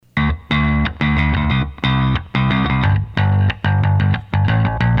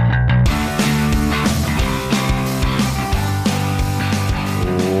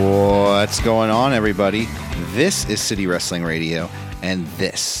going on, everybody? This is City Wrestling Radio, and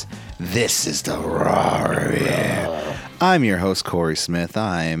this is the Raw Review. I'm your host, Corey Smith.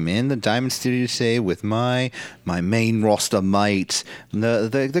 I'm in the Diamond Studio today with my main roster mate,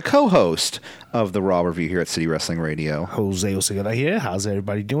 the co-host of the Raw Review here at City Wrestling Radio. Jose Osegura here. How's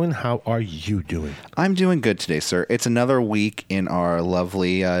everybody doing? How are you doing? I'm doing good today, sir. It's another week in our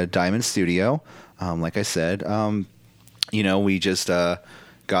lovely Diamond Studio. Like I said, we just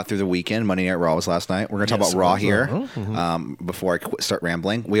got through the weekend. Monday Night Raw was last night. We're going to talk about Raw here. Before I start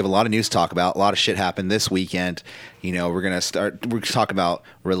rambling, we have a lot of news to talk about. A lot of shit happened this weekend. We're going to talk about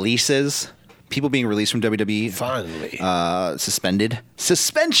releases, people being released from WWE. Finally.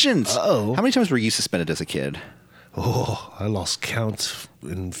 Suspensions. Uh-oh. How many times were you suspended as a kid? Oh, I lost count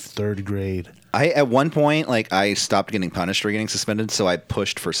in third grade. At one point, I stopped getting punished for getting suspended, so I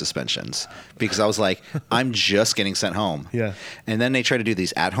pushed for suspensions because I was like, I'm just getting sent home. Yeah. And then they try to do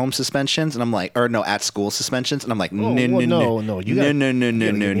these at-home suspensions, and I'm like, at-school suspensions, and I'm like, no.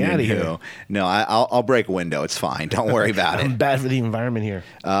 I'll break a window. It's fine. Don't worry about it. I'm bad for the environment here.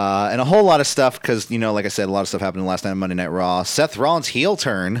 And a whole lot of stuff because, like I said, a lot of stuff happened last night on Monday Night Raw. Seth Rollins' heel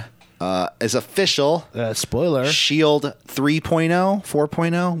turn is official. Spoiler. Shield 3.0,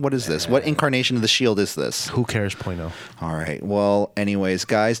 4.0. What is this? What incarnation of the Shield is this? Who cares, .0? All right. Well, anyways,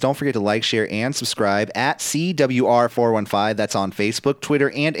 guys, don't forget to like, share, and subscribe at CWR415. That's on Facebook,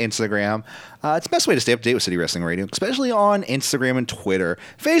 Twitter, and Instagram. It's the best way to stay up to date with City Wrestling Radio, especially on Instagram and Twitter.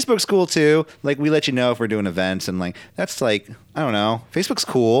 Facebook's cool, too. We let you know if we're doing events, and, that's I don't know. Facebook's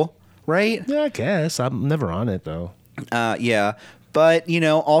cool, right? Yeah, I guess. I'm never on it, though. Yeah. But,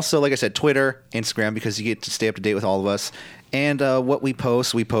 also, like I said, Twitter, Instagram, because you get to stay up to date with all of us. And what we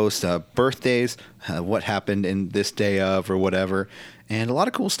post birthdays, what happened in this day of or whatever, and a lot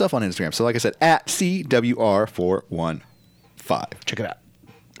of cool stuff on Instagram. So, like I said, at CWR415. Check it out.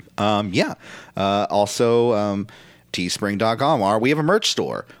 Also, teespring.com. We have a merch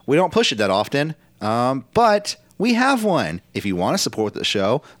store. We don't push it that often, but we have one. If you want to support the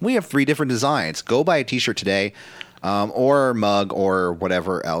show, we have 3 different designs. Go buy a t-shirt today. Or mug or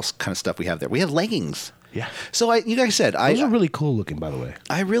whatever else kind of stuff we have there. We have leggings. Yeah. So like I said, those are really cool looking, by the way.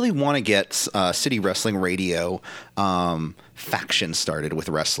 I really want to get City Wrestling Radio faction started with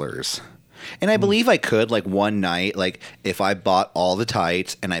wrestlers. And I believe I could, one night, if I bought all the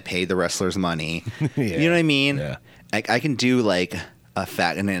tights and I paid the wrestlers money. Yeah. You know what I mean? Yeah. I can do a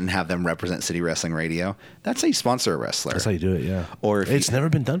faction and have them represent City Wrestling Radio. That's how you sponsor a wrestler. That's how you do it, yeah. Or if it's never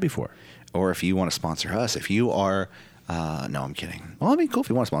been done before. Or if you want to sponsor us, if you are, no, I'm kidding. Well, cool if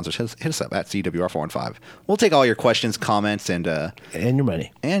you want to sponsor us. Hit us up at CWR415. We'll take all your questions, comments, and your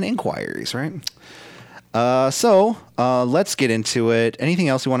money. And inquiries, right? So let's get into it. Anything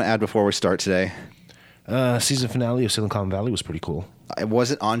else you want to add before we start today? Season finale of Silicon Valley was pretty cool.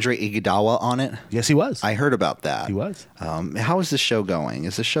 Wasn't Andre Iguodala on it? Yes, he was. I heard about that. He was. How is the show going?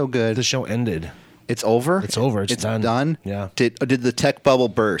 Is the show good? The show ended. It's over? It's over. It's done. Yeah. Did the tech bubble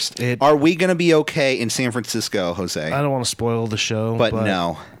burst? Are we going to be okay in San Francisco, Jose? I don't want to spoil the show. But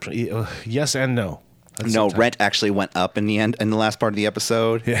no. Yes and no. Rent actually went up in the last part of the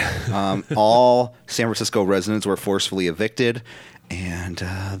episode. Yeah. All San Francisco residents were forcefully evicted. And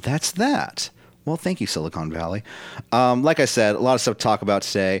that's that. Well, thank you, Silicon Valley. Like I said, a lot of stuff to talk about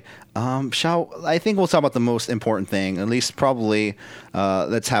today. I think we'll talk about the most important thing, at least probably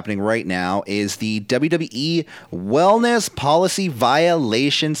that's happening right now, is the WWE Wellness Policy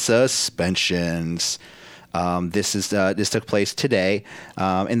Violation Suspensions. This took place today.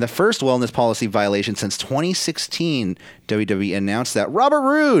 In the first wellness policy violation since 2016, WWE announced that Robert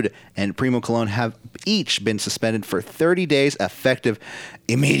Roode and Primo Colon have each been suspended for 30 days, effective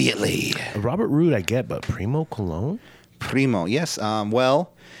immediately. Robert Roode, I get, but Primo Colon? Primo, yes.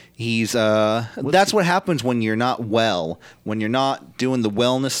 He's that's what happens when you're not well, when you're not doing the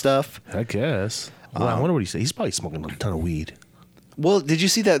wellness stuff. I guess. Well, I wonder what he said. He's probably smoking a ton of weed. Well, did you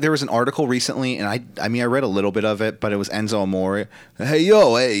see that there was an article recently, and I read a little bit of it, but it was Enzo Amore.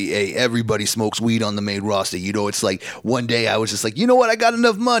 Hey, everybody smokes weed on the main roster. It's like one day I was just like, you know what, I got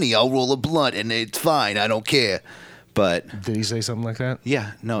enough money. I'll roll a blunt, and it's fine. I don't care. But did he say something like that?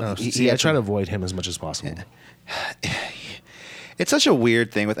 Yeah, no. I try to avoid him as much as possible. It's such a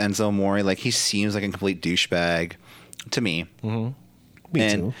weird thing with Enzo Amore. He seems like a complete douchebag to me. Mm-hmm. Me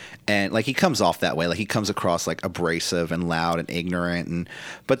too. And he comes off that way. He comes across abrasive and loud and ignorant.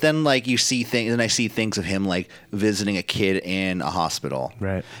 But then you see things, and I see things of him visiting a kid in a hospital.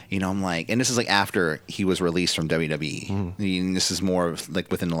 Right. I'm like, and this is after he was released from WWE. Mm. This is more of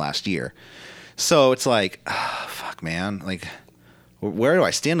within the last year. So it's fuck, man. Where do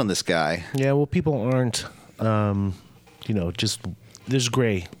I stand on this guy? Yeah. Well, people aren't, just there's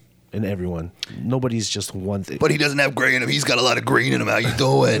gray in everyone. Nobody's just one thing. But he doesn't have gray in him. He's got a lot of green in him. How you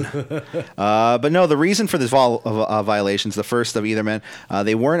doing? But no, the reason for this violations, the first of either men,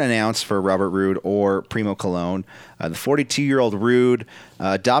 they weren't announced for Robert Roode or Primo Cologne. The 42-year-old Roode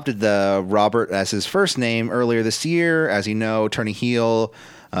adopted the Robert as his first name earlier this year, as you know, turning heel,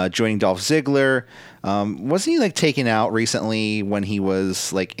 joining Dolph Ziggler. Wasn't he like taken out recently when he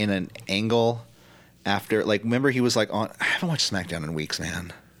was like in an angle after, like, remember he was like on, I haven't watched SmackDown in weeks,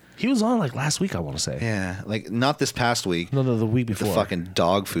 man. He was on like last week, I want to say. Yeah, like not this past week. No, the week before. The fucking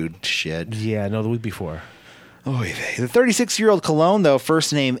dog food shit. Yeah, no, the week before. Oh, the 36-year-old Cologne, though,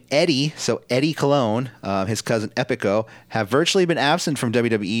 first name Eddie, so Eddie Cologne, his cousin Epico, have virtually been absent from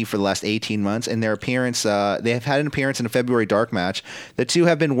WWE for the last 18 months. And their appearance, they have had an appearance in a February Dark match. The two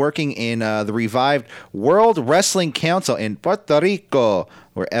have been working in the revived World Wrestling Council in Puerto Rico,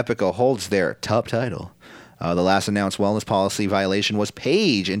 where Epico holds their top title. The last announced wellness policy violation was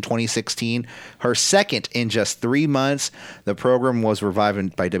Paige in 2016, her second in just 3 months. The program was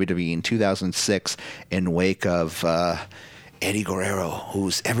revived by WWE in 2006 in wake of Eddie Guerrero,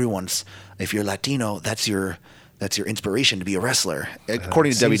 who's everyone's. If you're Latino, that's your inspiration to be a wrestler,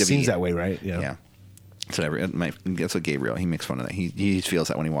 according to WWE. Seems that way, right? Yeah. That's what Gabriel, he makes fun of that. He feels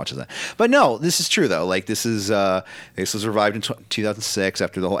that when he watches that. But no, this is true though. Like this was revived in 2006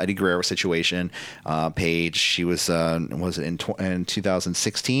 after the whole Eddie Guerrero situation. Paige, she was in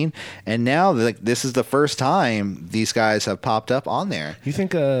 2016, and now like this is the first time these guys have popped up on there. You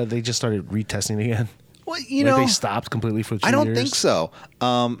think they just started retesting again? Well, they stopped completely for 2 years. I don't think so.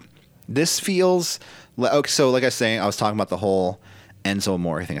 This feels okay. So like I was saying, I was talking about the whole Enzo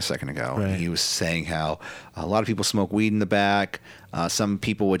Amore thing a second ago. Right. He was saying how a lot of people smoke weed in the back. Some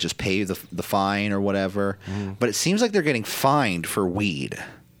people would just pay the fine or whatever. But it seems like they're getting fined for weed.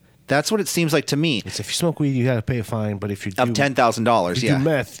 That's what it seems like to me. It's if you smoke weed, you got to pay a fine. But if you do, of $10,000, yeah. Do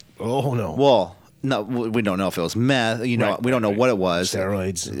meth, oh no. Well, no, we don't know if it was meth. We don't know what it was.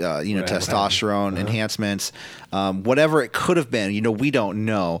 Steroids, testosterone enhancements, whatever it could have been. We don't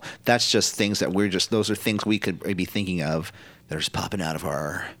know. That's just things that those are things we could be thinking of. They're just popping out of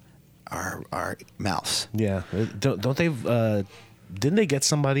our mouths. Yeah, don't they? Didn't they get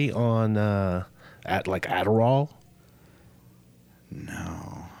somebody on at like Adderall?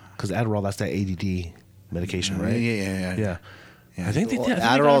 No, because Adderall, that's that ADD medication, right? Yeah. I think they did.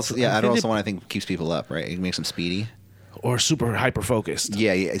 Adderall's the one I think keeps people up, right? It makes them speedy or super hyper focused.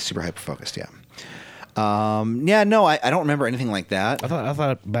 Yeah, super hyper focused. Yeah. I don't remember anything like that. I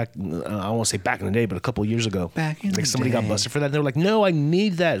thought back, I won't say back in the day, but a couple years ago, somebody got busted for that. And they were like, "No, I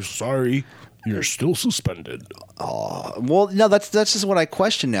need that." Sorry, you're still suspended. Oh, well, no, that's just what I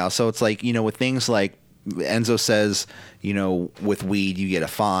question now. So it's like, with things like Enzo says, with weed you get a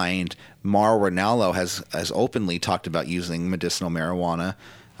fine. Mauro Ranallo has openly talked about using medicinal marijuana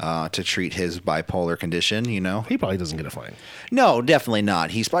to treat his bipolar condition, He probably doesn't get a fine. No, definitely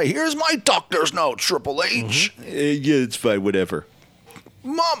not. He's probably, here's my doctor's note, Triple H. Mm-hmm. Yeah, it's fine, whatever.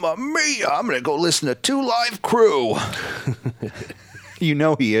 Mamma mia, I'm going to go listen to 2 Live Crew.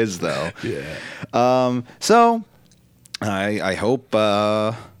 He is, though. Yeah. So, I hope,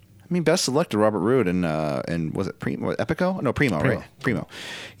 best of luck to Robert Roode and was it Epico? No, Primo, right? Primo.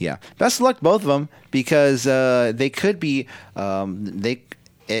 Yeah. Best of luck to both of them because they could be,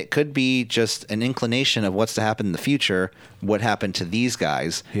 it could be just an inclination of what's to happen in the future, what happened to these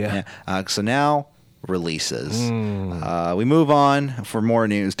guys. Yeah. So now, releases. We move on for more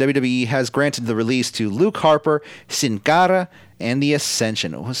news. WWE has granted the release to Luke Harper, Sin Cara, and The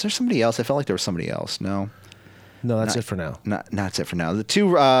Ascension. Was there somebody else? I felt like there was somebody else. No, that's it for now. That's it for now. The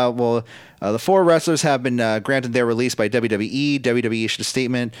two, the 4 wrestlers have been granted their release by WWE. WWE issued a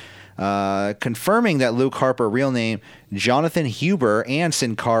statement confirming that Luke Harper, real name Jonathan Huber, and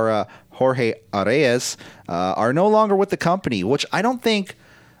Sin Cara Jorge Arias are no longer with the company, which I don't think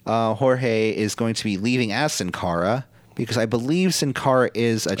Jorge is going to be leaving as Sin Cara, because I believe Sin Cara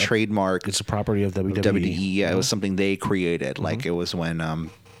is a trademark. It's a property of WWE. WWE, it was something they created. Like it was when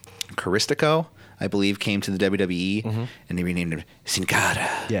Caristico, I believe, came to the WWE and they renamed him Sin Cara.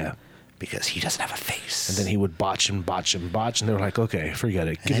 Yeah. Because he doesn't have a face. And then he would botch, and they were like, "Okay, forget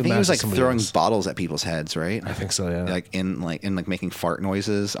it." I think he was like throwing bottles at people's heads, right? I think so, yeah. Like making fart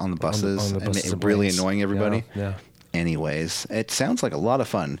noises on the buses, on the buses and really annoying everybody. Yeah. Anyways, it sounds like a lot of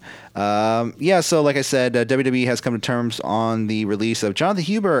fun. So like I said, WWE has come to terms on the release of Jonathan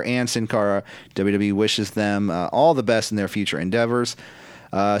Huber and Sin Cara. WWE wishes them all the best in their future endeavors.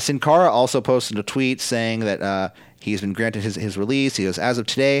 Sin Cara also posted a tweet saying that he's been granted his release. He goes, "As of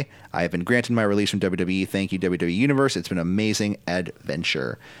today, I have been granted my release from WWE. Thank you, WWE Universe. It's been an amazing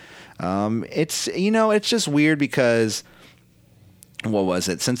adventure." It's just weird because what was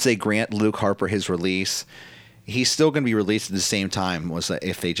it? Since they grant Luke Harper his release, he's still going to be released at the same time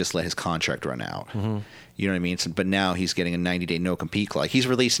if they just let his contract run out. Mm-hmm. You know what I mean? But now he's getting a 90-day no-compete clause. He's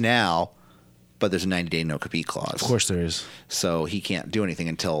released now, but there's a 90-day no-compete clause. Of course there is. So he can't do anything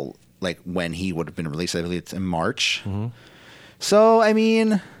until like when he would have been released. I believe it's in March. Mm-hmm. So I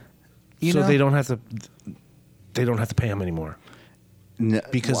mean, you know, they don't have to pay him anymore.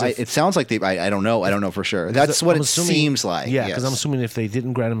 Because it sounds like I don't know. I don't know for sure. That's what seems like. Yeah, because I'm assuming if they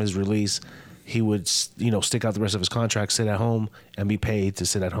didn't grant him his release, he would, stick out the rest of his contract, sit at home, and be paid to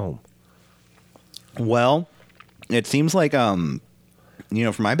sit at home. Well, it seems like, from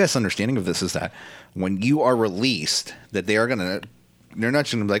my best understanding of this is that when you are released, that they're not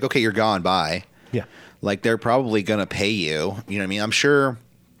just gonna be like, okay, you're gone, bye. Yeah. Like they're probably gonna pay you. You know what I mean? I'm sure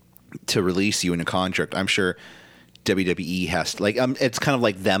to release you in a contract, I'm sure WWE has to, it's kind of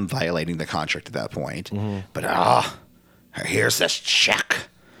like them violating the contract at that point. Mm-hmm. But here's this check.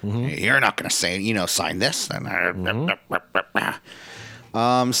 Mm-hmm. You're not going to say, sign this. Mm-hmm.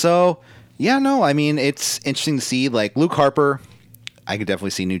 So yeah, no, I mean, it's interesting to see like Luke Harper. I could definitely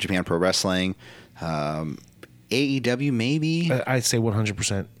see New Japan Pro Wrestling, AEW maybe. I'd say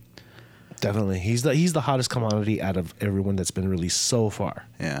 100%. Definitely, he's the hottest commodity out of everyone that's been released so far.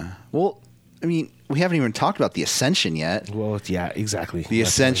 Yeah. Well, I mean, we haven't even talked about the Ascension yet. Well, yeah, exactly. The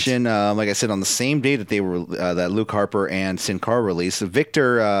Ascension, like I said, on the same day that they were that Luke Harper and Sin Cara released,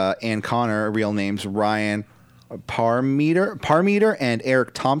 Victor and Connor, real names Ryan Parmeter and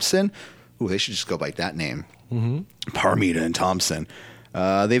Eric Thompson. Ooh, they should just go by that name. Mm-hmm. Parmeter and Thompson.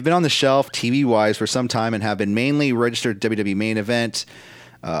 They've been on the shelf TV-wise for some time and have been mainly registered WWE Main Event.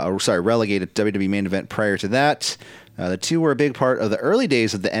 Relegated WWE Main Event prior to that. The two were a big part of the early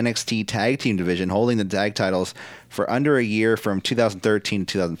days of the NXT Tag Team division, holding the tag titles for under a year from 2013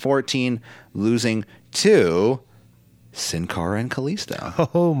 to 2014, losing to Sin Cara and Kalisto.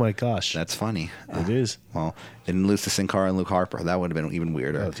 Oh my gosh. That's funny. It is. Well, they didn't lose to Sin Cara and Luke Harper. That would have been even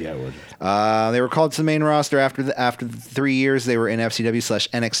weirder. Oh, yeah, it would. They were called to the main roster after the 3 years. They were in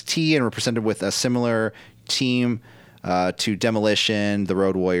FCW/NXT and were presented with a similar team to Demolition, the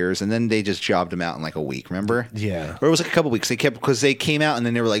Road Warriors, and then they just jobbed them out in like a week, remember? Yeah. Or it was like a couple weeks. Because they came out and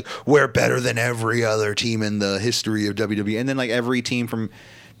then they were like, we're better than every other team in the history of WWE. And then like every team from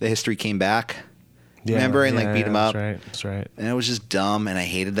the history came back. Yeah, remember? And like beat them up. That's right. And it was just dumb and I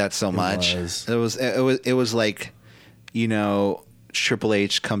hated that so much. It was like, Triple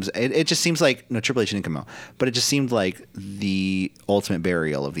H comes. It just seems like Triple H didn't come out, but it just seemed like the ultimate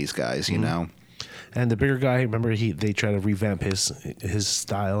burial of these guys, you know. And the bigger guy, remember, they try to revamp his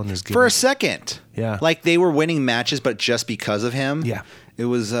style and his gimmick. For a second. Yeah. Like they were winning matches, but just because of him. Yeah. It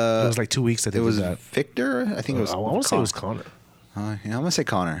was like 2 weeks that they did that. Victor? I think it was. I want to say it was Connor. I'm going to say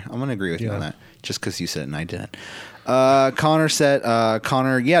Connor. I'm going to agree with you on that. Just because you said it and I didn't. Connor said, I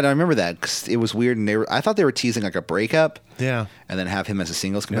remember that because it was weird. And I thought they were teasing like a breakup. Yeah. And then have him as a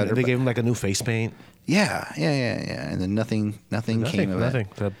singles competitor. They gave him like a new face paint. Yeah. And then nothing came of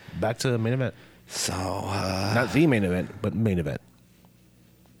it. Back to the main event. So, not the main event, but main event.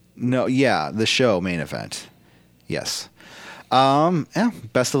 No, yeah, the show main event. Yes.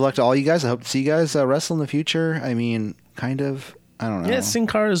 Best of luck to all you guys. I hope to see you guys wrestle in the future. I mean, kind of. I don't know. Yeah, Sin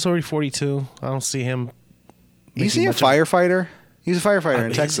Cara is already 42. I don't see him. Is he a firefighter? He's a firefighter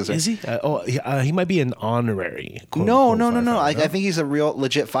in Texas. Is he? He might be an honorary. No. I think he's a real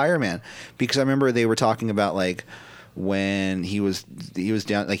legit fireman because I remember they were talking about like when he was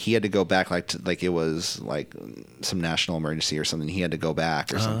down, like he had to go back, like it was like some national emergency or something. He had to go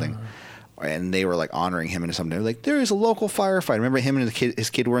back or something, and they were like honoring him into something. They were like, there is a local firefighter. Remember him and his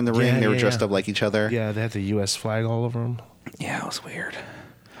kid were in the ring. They were dressed up like each other. Yeah, they had the U.S. flag all over them. Yeah, it was weird.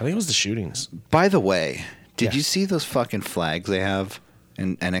 I think it was the shootings. By the way, did you see those fucking flags they have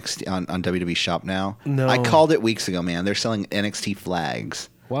in NXT on WWE Shop now? No, I called it weeks ago, man. They're selling NXT flags.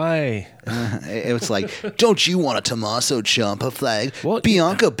 Why? It was like, don't you want a Tommaso Ciampa flag, what?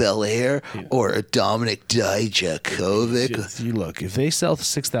 Bianca Belair, or a Dominic Dijakovic? You look, if they sell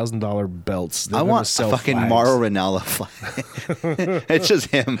 $6,000 belts, I want a fucking flags. Mauro Ranallo flag. It's just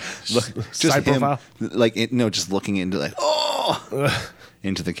him, just Side him, profile? just looking into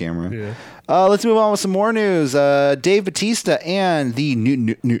into the camera. Yeah. Let's move on with some more news. Dave Bautista and the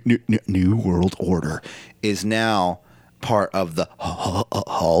New World Order is now part of the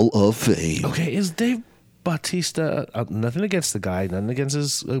Hall of Fame. Okay, is Dave Bautista nothing against the guy, nothing against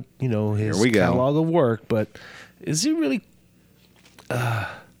his his catalog of work, but is he really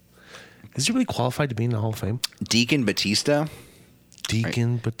qualified to be in the Hall of Fame? Deacon Batista. Batista.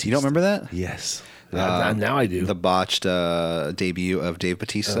 You don't remember that? Yes. Now I do. The botched debut of Dave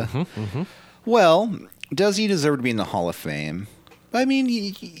Bautista. Well, does he deserve to be in the Hall of Fame? I mean,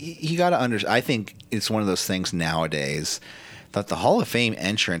 you got to understand. I think it's one of those things nowadays that the Hall of Fame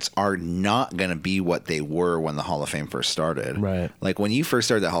entrants are not going to be what they were when the Hall of Fame first started. Right. Like when you first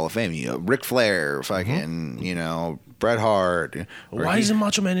started the Hall of Fame, Ric Flair, fucking, Bret Hart. Why isn't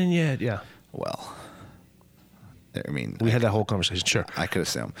Macho Man in yet? Yeah. Well, I mean, we had that whole conversation. Sure. I could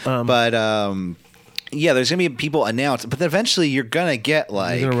assume. But yeah, there's going to be people announced, but then eventually you're going to get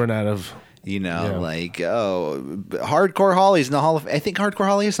like. You're going to run out of. Hardcore Holly's in the Hall of Fame. I think Hardcore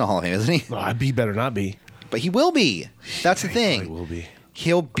Holly is in the Hall of Fame, isn't he? Well, he better not be. But he will be. That's the thing. He will be.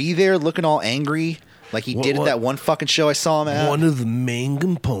 He'll be there looking all angry like he did at that one fucking show I saw him at. One of the main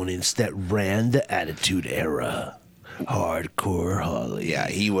components that ran the Attitude Era. Hardcore Holly. Yeah,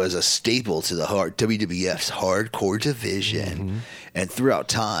 he was a staple to the WWF's hardcore division. Mm-hmm. And throughout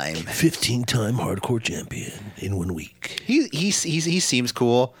time. 15-time hardcore champion in 1 week. He seems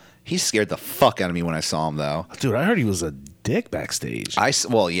cool. He scared the fuck out of me when I saw him, though. Dude, I heard he was a dick backstage.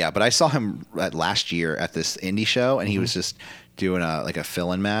 But I saw him last year at this indie show, and he was just doing a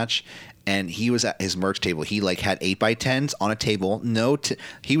fill-in match, and he was at his merch table. He had 8x10s on a table.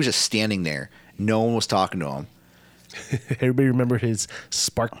 He was just standing there. No one was talking to him. Everybody remembered his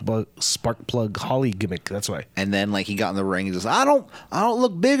spark plug Holly gimmick. That's why. And then he got in the ring. He goes, I don't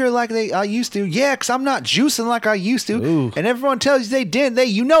look bigger like I used to. Yeah, because I'm not juicing like I used to. Ooh. And everyone tells you they did. They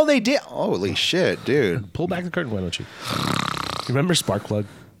did. Holy shit, dude! Pull back the curtain, why don't you? Remember spark plug?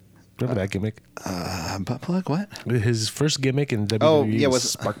 Remember that gimmick? Butt plug? What? His first gimmick in WWE was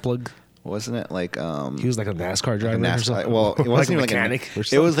spark plug. Wasn't it he was like a NASCAR driver or something? Well, it wasn't like a mechanic or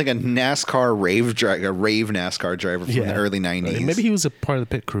something. It was like a NASCAR rave NASCAR driver from the early 90s. Maybe he was a part of the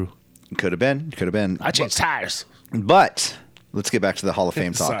pit crew. Could have been. I changed tires. But let's get back to the Hall of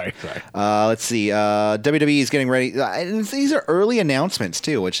Fame talk. Sorry. Let's see. WWE is getting ready. These are early announcements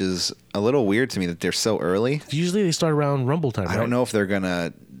too, which is a little weird to me that they're so early. Usually they start around Rumble time. I don't know if they're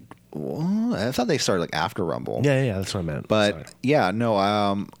gonna. Well, I thought they started after Rumble. Yeah, that's what I meant. But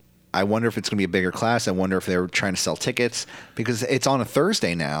I wonder if it's going to be a bigger class. I wonder if they're trying to sell tickets because it's on a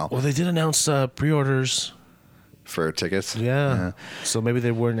Thursday now. Well, they did announce pre-orders for tickets. Yeah. So maybe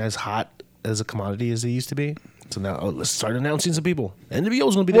they weren't as hot as a commodity as they used to be. So now let's start announcing some people.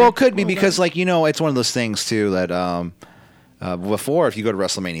 NWO's going to be there. Well, it could be because it's one of those things too that before, if you go to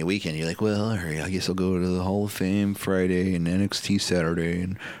WrestleMania weekend, you're like, well, I guess I'll go to the Hall of Fame Friday and NXT Saturday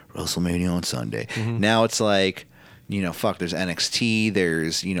and WrestleMania on Sunday. Mm-hmm. Now it's like, there's NXT,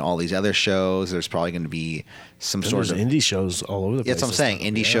 there's, all these other shows. There's probably going to be some sort of indie shows all over the place. That's what I'm saying.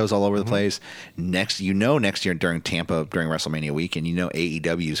 Indie shows all over the place. Next year during Tampa, during WrestleMania weekend,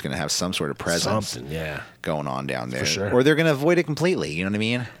 AEW is going to have some sort of presence going on down there. For sure. Or they're going to avoid it completely. You know what I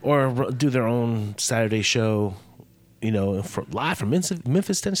mean? Or do their own Saturday show, live from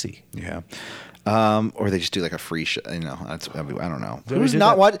Memphis, Tennessee. Yeah. Or they just do a free show. I don't know.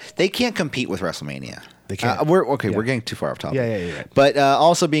 They can't compete with WrestleMania. They can't. We're getting too far off topic. Yeah. But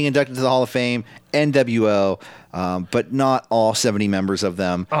also being inducted to the Hall of Fame, NWO, but not all 70 members of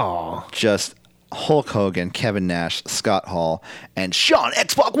them. Oh, just Hulk Hogan, Kevin Nash, Scott Hall, and Sean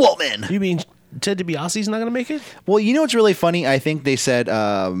X-Pac Waltman. You mean Ted DiBiase's not going to make it? Well, what's really funny? I think they said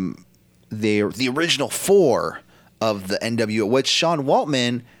the original 4 of the NWO, which Sean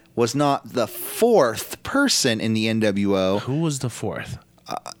Waltman was not the 4th person in the NWO. Who was the 4th?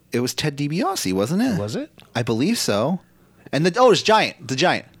 It was Ted DiBiase, wasn't it? Was it? I believe so. And it was the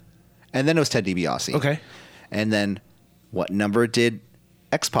Giant. And then it was Ted DiBiase. Okay. And then what number did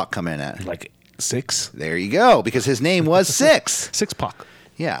X-Pac come in at? 6. There you go, because his name was 6. 6-Pac.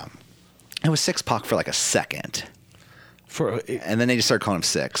 Yeah. It was 6-Pac for a second. And then they just started calling him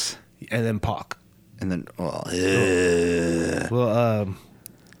 6. And then Pac. And then,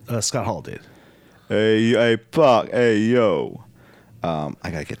 Scott Hall did. Hey, Pac. Hey, yo. I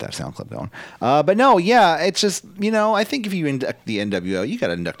gotta get that sound clip going. But no, it's just I think if you induct the NWO, you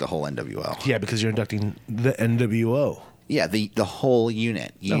gotta induct the whole NWO. Yeah, because you're inducting the NWO. Yeah, the whole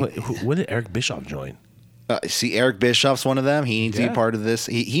unit. When did Eric Bischoff join? See, Eric Bischoff's one of them. He needs to be part of this.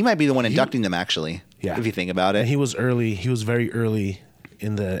 He might be the one inducting them, actually. Yeah, if you think about it. And he was early. He was very early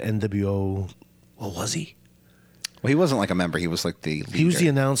in the NWO. Well, was he? Well, he wasn't a member. He was the leader. He was the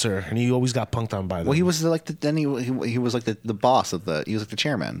announcer, and he always got punked on by them. Well, he was he was the boss of the. He was the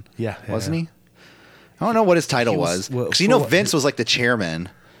chairman. Yeah, wasn't he? I don't know what his title was. Because Vince was the chairman.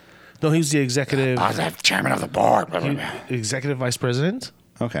 No, he was the executive. I was the chairman of the board. Executive vice president.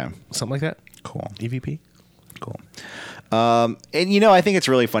 Okay, something like that. Cool. EVP. Cool. And I think it's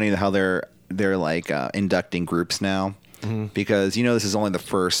really funny how they're inducting groups now. because this is only the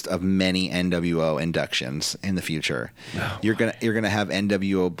first of many NWO inductions in the future. Oh, you're gonna have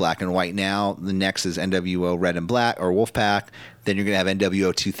NWO Black and White now. The next is NWO Red and Black or Wolfpack. Then you're gonna have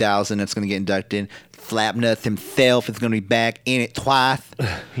NWO 2000 that's gonna get inducted. Flapnuts himself is gonna be back in it twice.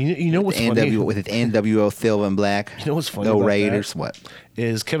 You know what's funny? With its NWO Silver and Black. You know what's funny? No about Raiders. That What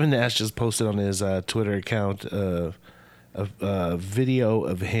is Kevin Nash just posted on his Twitter account a video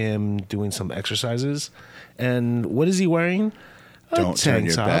of him doing some exercises, and what is he wearing? Don't turn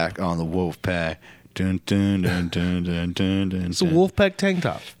your back on the Wolfpack. Dun, dun, dun, dun, dun, dun, dun, It's a Wolfpack tank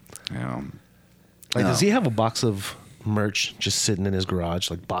top. Yeah. Does he have a box of merch just sitting in his garage,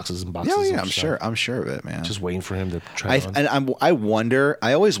 like boxes and boxes? Oh yeah, of I'm stuff, sure. I'm sure of it, man. just waiting for him to try it on? I wonder.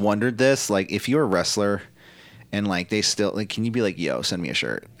 I always wondered this. Like, if you're a wrestler, and like they still like, can you be like, yo, send me a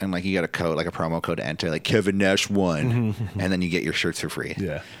shirt, and like you got a code, like a promo code to enter, like Kevin Nash 1, and then you get your shirts for free.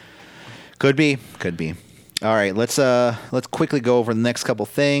 Yeah. Could be. All right, let's quickly go over the next couple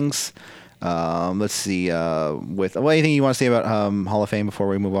things. Let's see. Anything you want to say about Hall of Fame before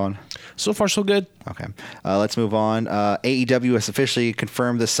we move on? So far, so good. Okay. Let's move on. AEW has officially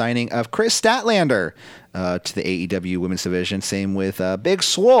confirmed the signing of Chris Statlander to the AEW Women's Division. Same with Big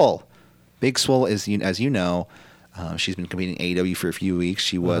Swole. Big Swole is, as you know, she's been competing in AEW for a few weeks.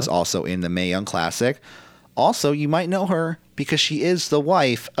 She was also in the Mae Young Classic. Also, you might know her because she is the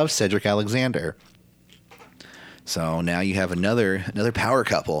wife of Cedric Alexander. So now you have another power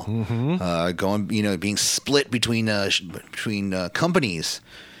couple going, being split between companies,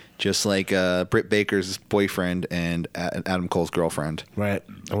 just like Britt Baker's boyfriend and Adam Cole's girlfriend. Right.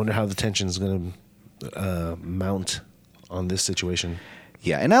 I wonder how the tension is going to mount on this situation.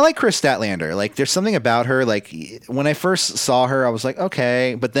 Yeah, and I like Chris Statlander. Like, there's something about her. Like, when I first saw her, I was like,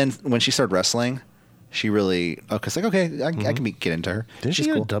 okay. But then when she started wrestling, she really I can get into her. Didn't she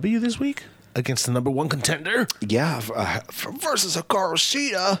get a W this week against the number one contender? Yeah, versus Hikaru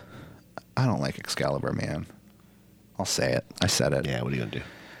Shida. I don't like Excalibur, man. I'll say it. I said it. Yeah, what are you gonna do?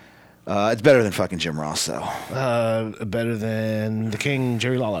 It's better than fucking Jim Ross, though. Better than the King,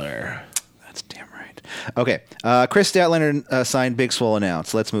 Jerry Lawler. That's damn right. Okay, Chris Statlander signed Big Swole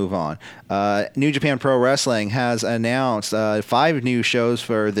announced. Let's move on. New Japan Pro Wrestling has announced 5 new shows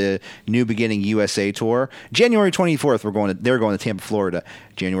for the New Beginning USA Tour. January 24th, they're going to Tampa, Florida.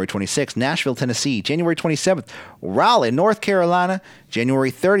 January 26th, Nashville, Tennessee. January 27th, Raleigh, North Carolina.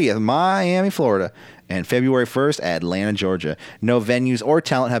 January 30th, Miami, Florida. And February 1st, Atlanta, Georgia. No venues or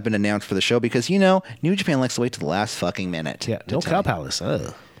talent have been announced for the show because, New Japan likes to wait to the last fucking minute. Yeah, no Cow Palace.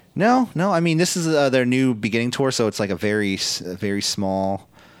 No. I mean, this is their New Beginning tour, so it's like a very small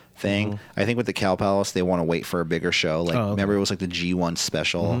thing. I think with the Cow Palace, they want to wait for a bigger show. Like, remember it was like the G1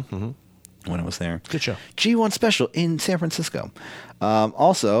 special when it was there. Good show. G1 special in San Francisco.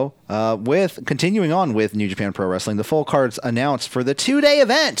 Also, with continuing on with New Japan Pro Wrestling, the full cards announced for the 2-day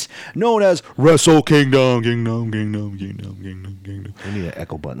event known as Wrestle Kingdom. We need an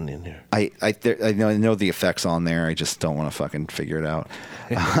echo button in here. I know the effects on there. I just don't want to fucking figure it out.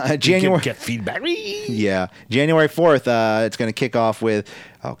 January get feedback. Yeah, January 4th. It's going to kick off with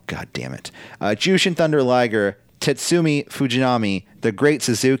god damn it, Jushin Thunder Liger, Tetsumi Fujinami, the Great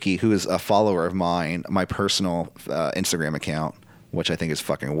Suzuki, who is a follower of mine, my personal Instagram account, which I think is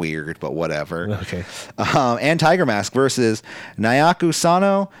fucking weird, but whatever. Okay. And Tiger Mask versus Nayaku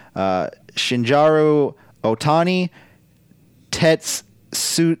Sano, Shinjaru Otani, Tetsuito.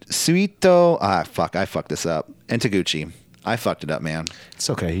 I fucked this up. And Taguchi. I fucked it up, man. It's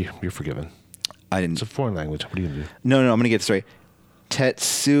okay. You're forgiven. I didn't. It's a foreign language. What are you going to do? No, I'm going to get it straight.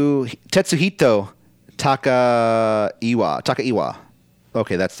 Tetsuhito Takaiwa.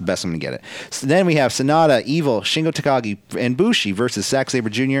 Okay, that's the best I'm going to get it. So then we have Sonata, Evil, Shingo Takagi, and Bushi versus Zack Sabre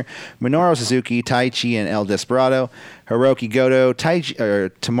Jr., Minoru Suzuki, Taichi, and El Desperado, Hiroki Goto,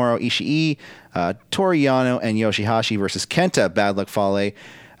 Tomoro Ishii, Toru Yano, and Yoshihashi versus Kenta, Bad Luck Fale,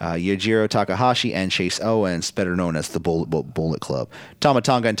 Yujiro Takahashi, and Chase Owens, better known as the Bullet Club. Tama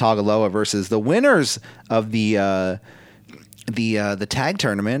Tonga and Tagaloa versus the winners of the tag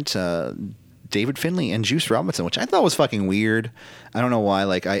tournament, David Finlay and Juice Robinson, which I thought was fucking weird. I don't know why.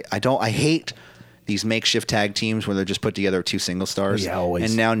 Like, I hate these makeshift tag teams where they're just put together 2 single stars. Yeah, always.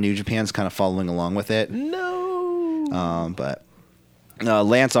 And now New Japan's kind of following along with it. No. But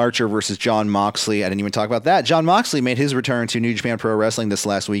Lance Archer versus Jon Moxley. I didn't even talk about that. Jon Moxley made his return to New Japan Pro Wrestling this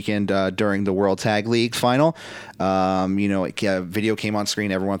last weekend during the World Tag League final. A video came on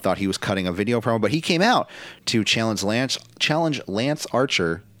screen. Everyone thought he was cutting a video promo, but he came out to challenge Lance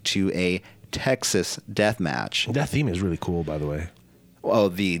Archer to a Texas death match. That theme is really cool, by the way. Oh,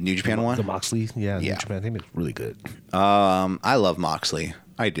 the New Japan one? The Moxley, New Japan theme is really good. I love Moxley.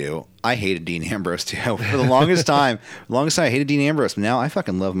 I do. I hated Dean Ambrose too for the longest time. I hated Dean Ambrose. But now I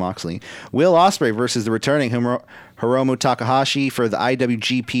fucking love Moxley. Will Ospreay versus the returning Hiromu Takahashi for the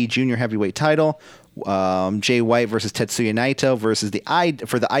IWGP Junior Heavyweight title. Jay White versus Tetsuya Naito versus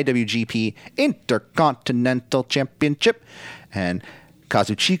for the IWGP Intercontinental Championship, and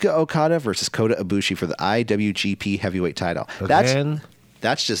Kazuchika Okada versus Kota Ibushi for the IWGP Heavyweight title. Again?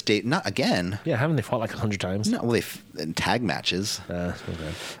 That's just not again. Yeah, haven't they fought like 100 times? No, well, in tag matches. Okay.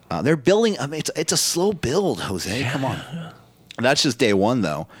 They're building. I mean, it's a slow build, Jose. Yeah. Come on. That's just day one,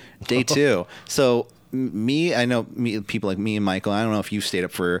 though. Day two. So I know people like me and Michael. I don't know if you've stayed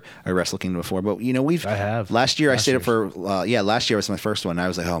up for a Wrestle Kingdom before, but I have. Last year I stayed up for. Last year was my first one. I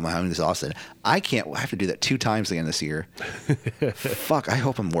was like, oh my, I'm exhausted. I have to do that 2 times again this year. Fuck. I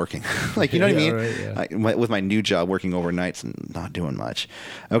hope I'm working. Like, you know what I mean? Right, yeah. With my new job, working overnights and not doing much.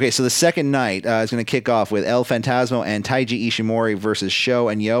 Okay, so the second night is going to kick off with El Phantasmo and Taiji Ishimori versus Sho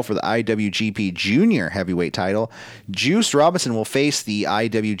and Yo for the IWGP Junior Heavyweight title. Juice Robinson will face the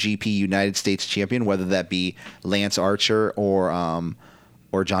IWGP United States Champion, whether that be Lance Archer or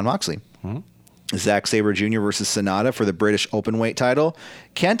Jon Moxley. Zack Sabre Jr. versus Sonata for the British Openweight title.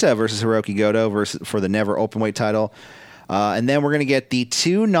 Kenta versus Hiroki Goto for the Never Openweight title. And then we're going to get the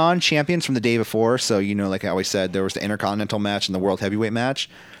 2 non-champions from the day before. So, like I always said, there was the Intercontinental match and the World Heavyweight match.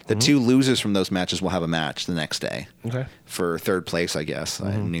 The 2 losers from those matches will have a match the next day. Okay. For third place, I guess,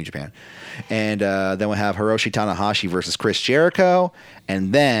 in New Japan. And then we'll have Hiroshi Tanahashi versus Chris Jericho.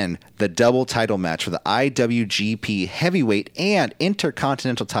 And then the double title match for the IWGP Heavyweight and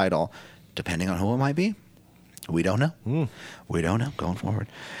Intercontinental title, depending on who it might be. We don't know. We don't know going forward.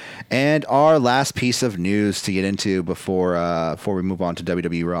 And our last piece of news to get into before we move on to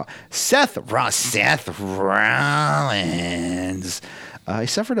WWE Raw. Seth Rollins. He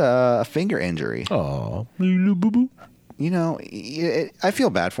suffered a finger injury. Oh, boo-boo. I feel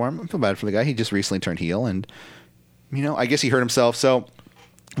bad for him. I feel bad for the guy. He just recently turned heel, and I guess he hurt himself. So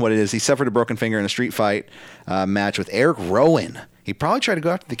what it is, he suffered a broken finger in a street fight match with Eric Rowan. He probably tried to go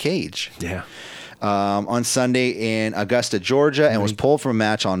after the cage. Yeah. On Sunday in Augusta, Georgia, and was pulled from a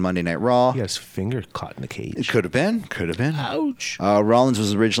match on Monday Night Raw. He got his finger caught in the cage. It could have been. Ouch. Rollins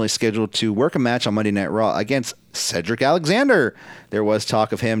was originally scheduled to work a match on Monday Night Raw against Cedric Alexander. There was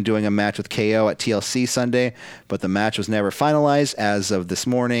talk of him doing a match with KO at TLC Sunday, but the match was never finalized as of this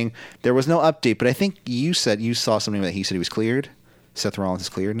morning. There was no update, but I think you said you saw something that he said he was cleared. Seth Rollins is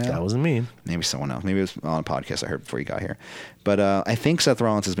cleared now? That wasn't me. Maybe someone else. Maybe it was on a podcast I heard before you got here. But I think Seth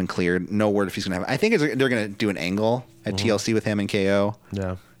Rollins has been cleared. No word if he's going to have... I think they're going to do an angle at TLC with him and KO.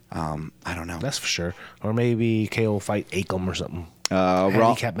 Yeah. I don't know. That's for sure. Or maybe KO will fight Akam or something.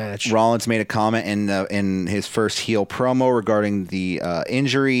 Handicap match. Rollins made a comment in his first heel promo regarding the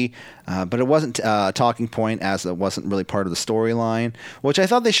injury, but it wasn't a talking point as it wasn't really part of the storyline, which I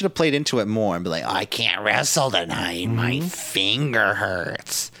thought they should have played into it more and be like, I can't wrestle tonight. My finger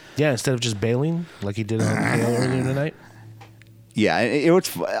hurts. Yeah, instead of just bailing like he did on KO earlier tonight. Yeah, it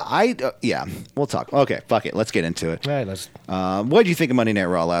was. Yeah, we'll talk. Okay, fuck it. Let's get into it. All right, let's. What did you think of Monday Night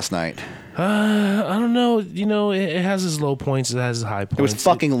Raw last night? I don't know. It has its low points. It has its high points. It was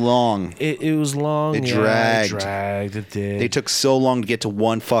fucking long. It was long. It dragged. It did. They took so long to get to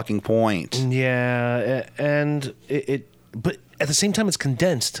one fucking point. Yeah, and but at the same time, it's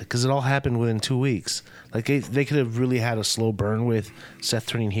condensed because it all happened within 2 weeks. Like they could have really had a slow burn with Seth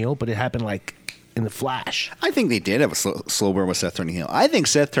turning heel, but it happened like in the flash. I think they did have a slow burn with Seth turning heel. I think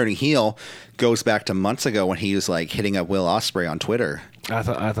Seth turning heel goes back to months ago when he was like hitting up Will Ospreay on Twitter. I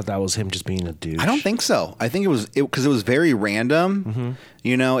thought that was him just being a douche. I don't think so. I think it was because it was very random.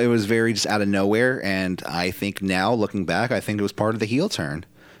 Mm-hmm. It was very just out of nowhere. And I think now looking back, I think it was part of the heel turn.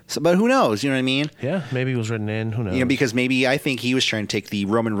 So, but who knows? You know what I mean? Yeah, maybe it was written in. Who knows? Because maybe I think he was trying to take the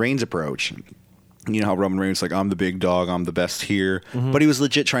Roman Reigns approach. You know how Roman Reigns like, I'm the big dog, I'm the best here. Mm-hmm. But he was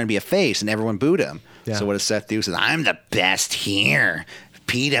legit trying to be a face, and everyone booed him. Yeah. So what does Seth do? He says, I'm the best here.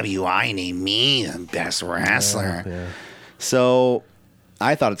 PWI named me the best wrestler. Yeah. So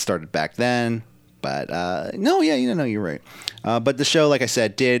I thought it started back then. But no, you're right. But the show, like I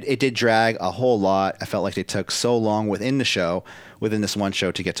said, did drag a whole lot. I felt like they took so long within this one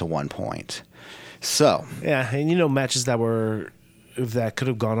show to get to one point. So yeah, and matches that could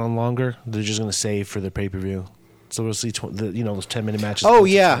have gone on longer, they're just going to save for the pay-per-view. So we'll see those 10-minute matches. Oh,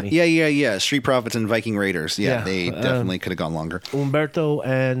 yeah. Street Profits and Viking Raiders. Yeah, they definitely could have gone longer. Umberto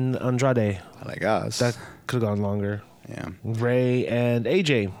and Andrade. I guess. That could have gone longer. Yeah. Ray and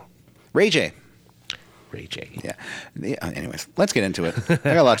AJ. Ray J. Yeah. Anyways, let's get into it. I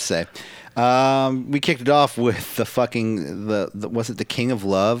got a lot to say. We kicked it off with the fucking, was it the King of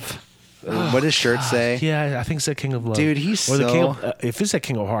Love? What does his shirt say? Yeah, I think it said King of Love. Dude, he's or the King so- of, if it said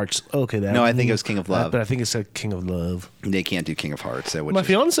King of Hearts, okay. That No, I think it was King of Love. But I think it said King of Love. They can't do King of Hearts. Which My is,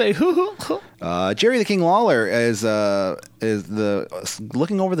 fiance. Jerry the King Lawler is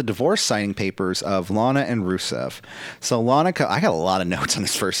looking over the divorce signing papers of Lana and Rusev. So Lana, I got a lot of notes on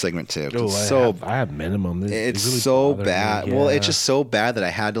this first segment too. I have minimum. It's really so bothered bad. me. Well, Yeah. it's just so bad that I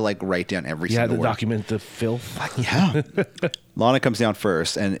had to like write down every You had single to word. document the filth. Yeah. Lana comes down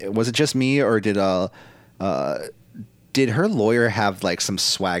first, and was it just me, or did her lawyer have like some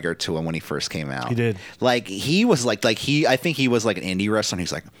swagger to him when he first came out? He did. Like he was I think he was like an indie wrestler. And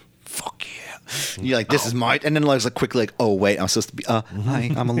he's like, "Fuck yeah!" You're like, "This is my," and then like quickly like, "Oh wait, I'm supposed to be.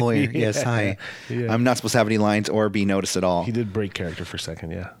 Hi, I'm a lawyer. Yes, hi. Yeah. I'm not supposed to have any lines or be noticed at all." He did break character for a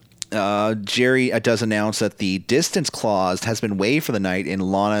second, yeah. Jerry does announce that the distance clause has been waived for the night in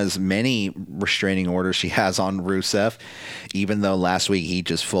Lana's many restraining orders she has on Rusev, even though last week he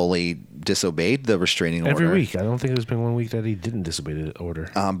just fully disobeyed the restraining order. Every week. I don't think there's been one week that he didn't disobey the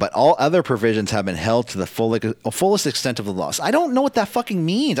order. But all other provisions have been held to the fullest extent of the law. So I don't know what that fucking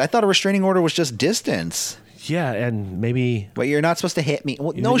means. I thought a restraining order was just distance. Yeah, and maybe... But you're not supposed to hit me.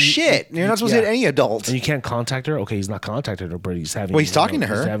 Well, no shit. You're not supposed to hit any adult. And you can't contact her? Okay, he's not contacted her, but he's having... Well, he's talking to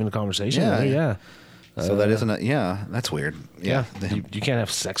her. He's having a conversation Yeah. with her, yeah. So that isn't that's weird. Yeah. You can't have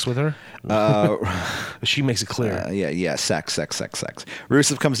sex with her? She makes it clear. Sex.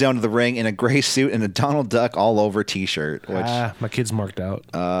 Rusev comes down to the ring in a gray suit and a Donald Duck all over t-shirt. Which, my kid's marked out.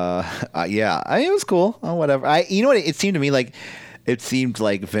 it was cool. Oh, whatever. You know what? It seemed to me like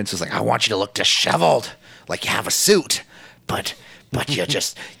Vince was like, "I want you to look disheveled, like you have a suit, but you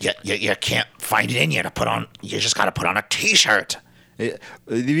just you can't find it in you to put on. You just got to put on a t-shirt." It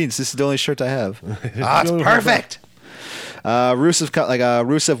means this is the only shirt I have. It's perfect.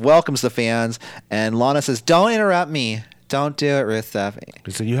 Rusev welcomes the fans, and Lana says, "Don't interrupt me. Don't do it, Rusev."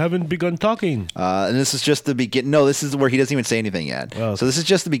 He said, "You haven't begun talking." And this is just the beginning. No, this is where he doesn't even say anything yet. Oh, okay. So this is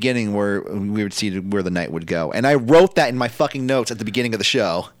just the beginning where we would see where the night would go. And I wrote that in my fucking notes at the beginning of the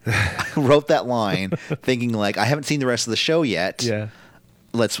show. I wrote that line thinking like, I haven't seen the rest of the show yet. Yeah.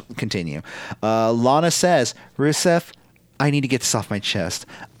 Let's continue. Lana says, "Rusev, I need to get this off my chest.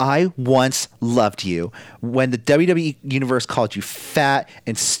 I once loved you. When the WWE Universe called you fat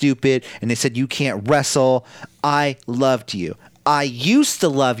and stupid and they said you can't wrestle, I loved you. I used to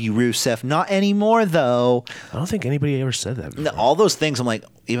love you, Rusev. Not anymore, though." I don't think anybody ever said that before. All those things, I'm like,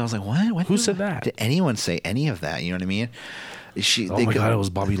 I was like, what? Who said that? Did anyone say any of that? You know what I mean? Oh my God, it was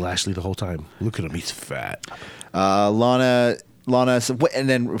Bobby Lashley the whole time. Look at him, he's fat. Lana, and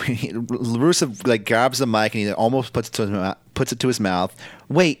then Rusev like grabs the mic and he almost puts it to his mouth.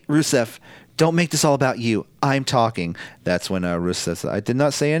 "Wait, Rusev, don't make this all about you. I'm talking." That's when Rusev says, "I did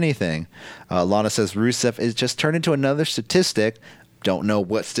not say anything." Lana says Rusev is just turned into another statistic. Don't know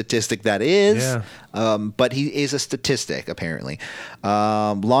what statistic that is, but he is a statistic, apparently.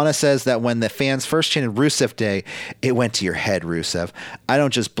 Lana says that when the fans first chanted Rusev Day, it went to your head, Rusev. "I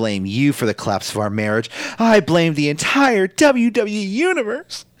don't just blame you for the collapse of our marriage. I blame the entire WWE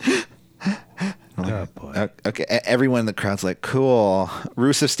Universe." Oh, boy. Okay, everyone in the crowd's like, "Cool."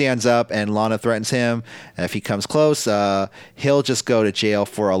 Rusev stands up and Lana threatens him. And if he comes close, he'll just go to jail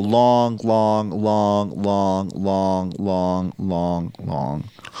for a long.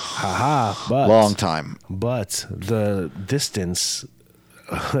 Haha, but Long time. But the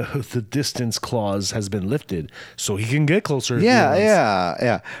distance clause has been lifted, so he can get closer. if he wants.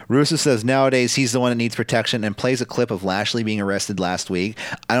 Yeah. Rusev says nowadays he's the one that needs protection and plays a clip of Lashley being arrested last week.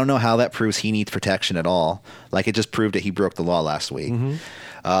 I don't know how that proves he needs protection at all. Like, it just proved that he broke the law last week.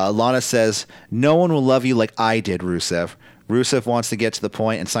 Lana says, "No one will love you like I did, Rusev." Rusev wants to get to the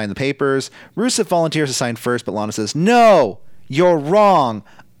point and sign the papers. Rusev volunteers to sign first, but Lana says, "No, you're wrong.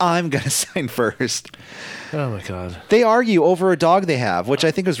 I'm going to sign first." Oh my God. They argue over a dog they have, which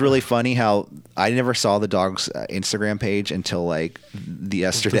I think was really funny. How I never saw the dog's Instagram page until like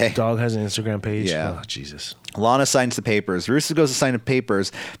yesterday. The dog has an Instagram page. Yeah. Oh, Jesus. Lana signs the papers. Rusev goes to sign the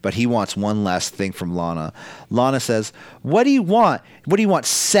papers, but he wants one last thing from Lana. Lana says, "What do you want? What do you want?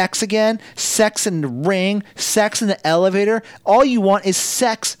 Sex again? Sex in the ring? Sex in the elevator? All you want is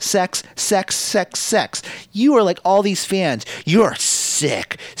sex. You are like all these fans. You're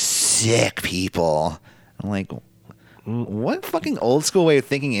sick people." I'm like, what fucking old school way of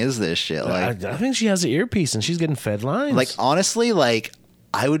thinking is this shit? Like, I think she has an earpiece and she's getting fed lines. like honestly, like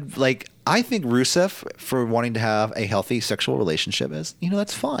I think Rusev for wanting to have a healthy sexual relationship is,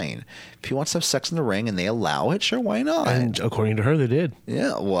 that's fine. If he wants to have sex in the ring and they allow it, sure, why not? And according to her, they did.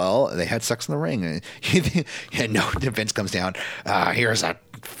 Yeah, well, they had sex in the ring. Vince comes down. Here's a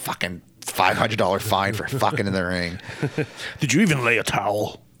fucking $500 fine for fucking in the ring. Did you even lay a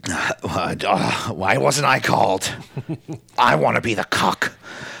towel? Why wasn't I called? I want to be the cock.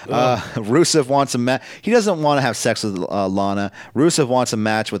 Rusev wants a match. He doesn't want to have sex with Lana. Rusev wants a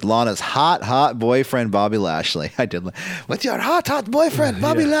match with Lana's hot boyfriend, Bobby Lashley. I did. With your hot boyfriend,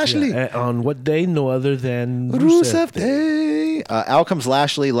 Bobby Lashley. Yeah. On what day? No other than Rusev Day. Out comes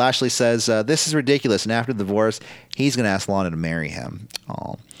Lashley. Lashley says, this is ridiculous. And after the divorce, he's going to ask Lana to marry him.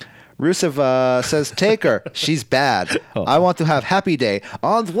 Oh. Rusev says, take her. She's bad. I want to have happy day.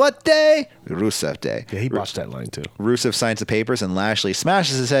 On what day? Rusev Day. Yeah, he botched that line too. Rusev signs the papers and Lashley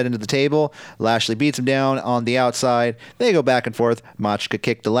smashes his head into the table. Lashley beats him down on the outside. They go back and forth. Machka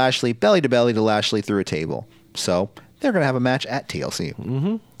kick to Lashley, belly to Lashley through a table. So they're going to have a match at TLC.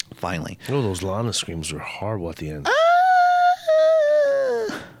 Mm-hmm. Finally. Oh, those Lana screams were horrible at the end.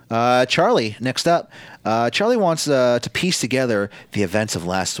 Charlie, next up. Charlie wants to piece together the events of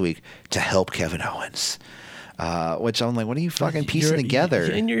last week to help Kevin Owens. Which I'm like, what are you fucking piecing together?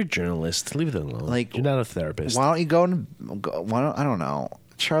 And you're a journalist. Leave it alone. Like, you're not a therapist. Why don't you I don't know.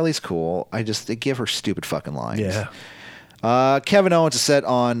 Charlie's cool. They give her stupid fucking lines. Yeah. Kevin Owens is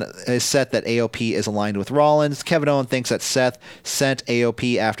set that AOP is aligned with Rollins. Kevin Owens thinks that Seth sent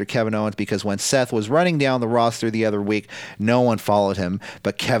AOP after Kevin Owens because when Seth was running down the roster the other week, no one followed him,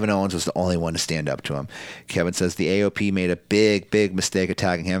 but Kevin Owens was the only one to stand up to him. Kevin says the AOP made a big mistake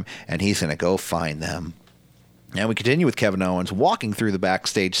attacking him, and he's going to go find them. And we continue with Kevin Owens walking through the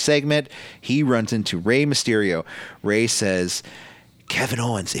backstage segment. He runs into Rey Mysterio. Rey says, Kevin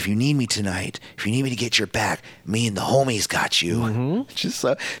Owens, if you need me tonight, if you need me to get your back, me and the homies got you. Mm-hmm.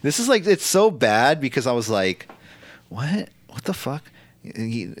 This is like, it's so bad because I was like, what the fuck?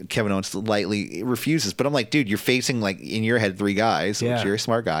 Kevin Owens lightly refuses, but I'm like, dude, you're facing like in your head 3 guys. Yeah. Which you're a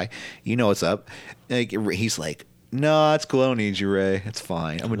smart guy. You know what's up. Like, he's like, no, it's cool. I don't need you, Ray. It's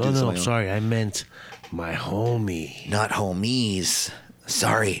fine. I'm gonna do something. No, sorry. I meant my homie. Not homies.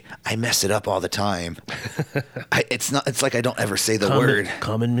 Sorry, I mess it up all the time. It's like I don't ever say the word.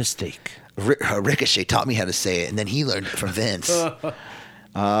 Common mistake. Ricochet taught me how to say it, and then he learned it from Vince.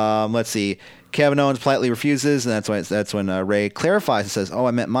 Let's see. Kevin Owens politely refuses, and that's when Ray clarifies and says, "Oh,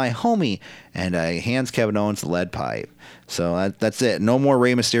 I meant my homie," and hands Kevin Owens the lead pipe. So that's it. No more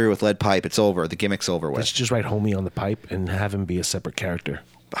Rey Mysterio with lead pipe. It's over. The gimmick's over with. Let's just write homie on the pipe and have him be a separate character.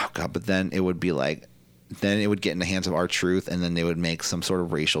 Oh God! But then it would be like. Then it would get in the hands of R-Truth, and then they would make some sort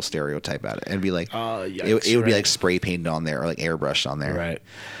of racial stereotype out of it. It'd be like, it would be like spray painted on there or like airbrushed on there.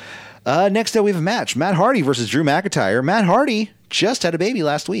 Right. Next up, we have a match: Matt Hardy versus Drew McIntyre. Matt Hardy just had a baby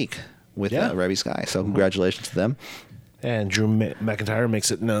last week with Reby Sky, so congratulations to them. And Drew McIntyre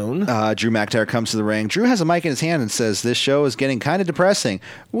makes it known. Drew McIntyre comes to the ring. Drew has a mic in his hand and says, this show is getting kind of depressing.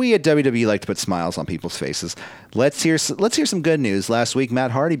 We at WWE like to put smiles on people's faces. Let's hear some good news. Last week,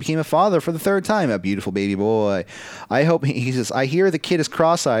 Matt Hardy became a father for the 3rd time. A beautiful baby boy. He says, I hear the kid is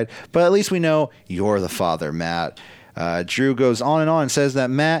cross-eyed, but at least we know you're the father, Matt. Drew goes on and says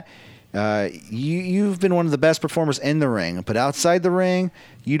that, Matt, you've been one of the best performers in the ring, but outside the ring,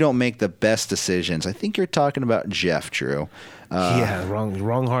 you don't make the best decisions. I think you're talking about Jeff, Drew.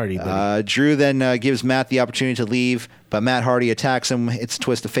 Wrong Hardy. Drew then gives Matt the opportunity to leave, but Matt Hardy attacks him. It's a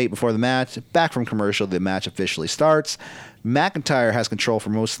twist of fate before the match. Back from commercial, the match officially starts. McIntyre has control for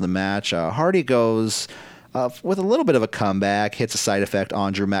most of the match. Hardy goes with a little bit of a comeback, hits a side effect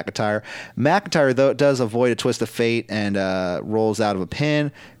on Drew McIntyre. McIntyre, though, does avoid a twist of fate and rolls out of a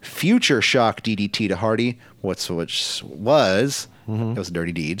pin. Future shock DDT to Hardy, which was it was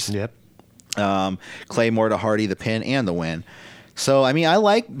Dirty Deeds. Yep. Claymore to Hardy, the pin and the win. So, I mean, I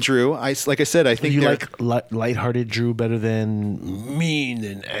like Drew. Like I said, I think you like lighthearted Drew better than mean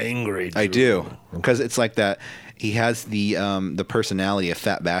and angry Drew. I do, because it's like that. He has the personality of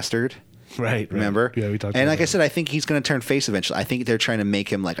fat bastard. Right. Remember? Yeah, we talked about And like that. I said, I think he's going to turn face eventually. I think they're trying to make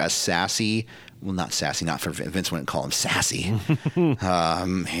him like a sassy. Well, not sassy. Not for Vince wouldn't call him sassy.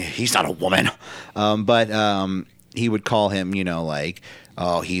 He's not a woman. But he would call him, like,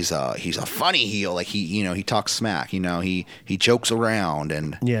 oh, he's a funny heel. Like he talks smack. He jokes around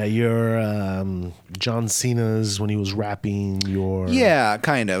and you're John Cena's when he was rapping. Yeah,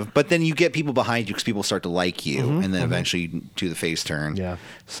 kind of. But then you get people behind you because people start to like you, and then eventually you do the face turn. Yeah.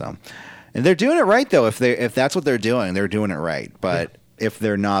 So. And they're doing it right, though. If that's what they're doing it right. But if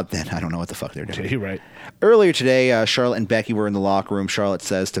they're not, then I don't know what the fuck they're doing. You're right. Earlier today, Charlotte and Becky were in the locker room. Charlotte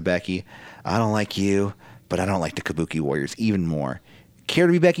says to Becky, I don't like you, but I don't like the Kabuki Warriors even more. Care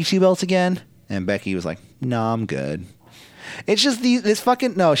to be Becky Two Belts again? And Becky was like, no, I'm good. It's just this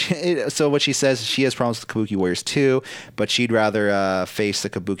fucking... No, so what she says, she has problems with the Kabuki Warriors too, but she'd rather face the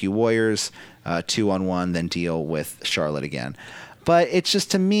Kabuki Warriors 2-on-1 than deal with Charlotte again. But it's just,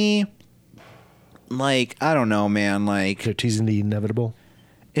 to me... Like, I don't know, man. Like, they're teasing the inevitable.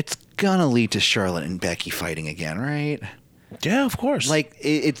 it's gonna lead to Charlotte and Becky fighting again, right? Yeah, of course. Like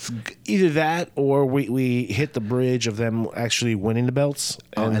it's either that or we hit the bridge of them actually winning the belts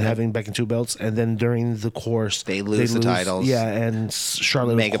and having Becky 2 belts, and then during the course they lose the titles. Yeah, and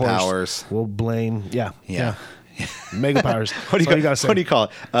Charlotte Mega of course, powers will blame. Yeah. Mega powers. What do you gotta say? What do you call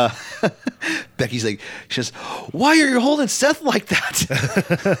it? Becky's like, she says, "Why are you holding Seth like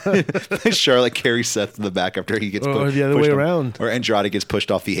that?" Charlotte carries Seth in the back after he gets or the other way around. Or Andrade gets pushed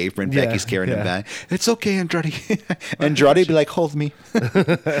off the apron. Yeah, Becky's carrying him back. It's okay, Andrade. Andrade be like, "Hold me."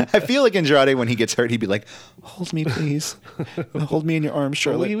 I feel like Andrade, when he gets hurt, he'd be like, "Hold me, please. Hold me in your arms,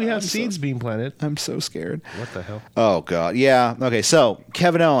 Charlotte." We have seeds being planted. I'm so scared. What the hell? Oh God, yeah. Okay, so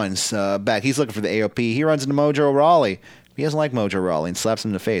Kevin Owens back. He's looking for the AOP. He runs into Mojo Rawley. He doesn't like Mojo Rawley and slaps him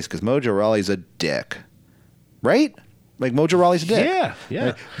in the face because Mojo Rawley's a dick, right? Like Mojo Rawley's a dick. Yeah.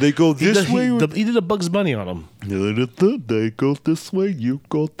 Like, they go this way. He did a Bugs Bunny on him. They go this way. You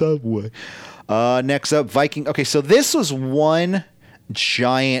go that way. Next up, Viking. Okay, so this was one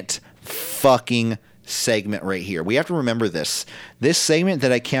giant fucking segment right here. We have to remember this. This segment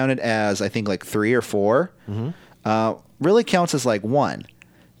that I counted as I think like 3 or 4 really counts as like 1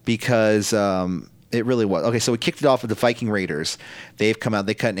 because. It really was. Okay, so we kicked it off with the Viking Raiders. They've come out.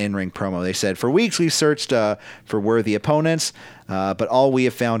 They cut an in-ring promo. They said, "For weeks we've searched for worthy opponents, but all we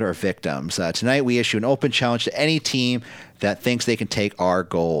have found are victims. Tonight we issue an open challenge to any team that thinks they can take our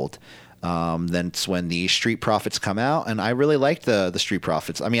gold." Then it's when the Street Profits come out, and I really liked the Street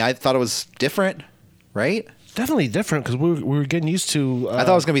Profits. I mean, I thought it was different, right? Definitely different because we were getting used to. I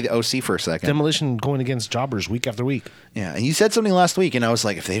thought it was going to be the OC for a second. Demolition going against jobbers week after week. Yeah, and you said something last week, and I was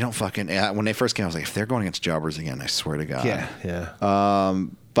like, if they don't fucking when they first came, I was like, if they're going against jobbers again, I swear to God. Yeah.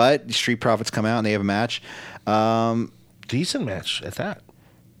 But the Street Profits come out and they have a match. Decent match at that.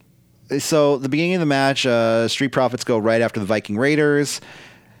 So the beginning of the match, Street Profits go right after the Viking Raiders.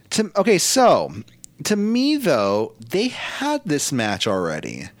 So to me though, they had this match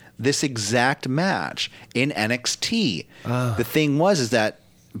already. This exact match in NXT. The thing is that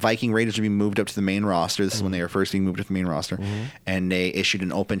Viking Raiders would be moved up to the main roster. This is when they were first being moved up to the main roster. And they issued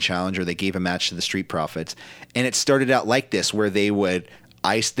an open challenge, or they gave a match to the Street Profits. And it started out like this, where they were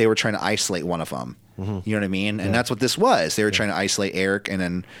trying to isolate one of them. You know what I mean? And that's what this was. They were trying to isolate Eric, and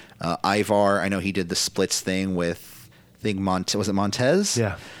then Ivar. I know he did the splits thing with, I think, was it Montez?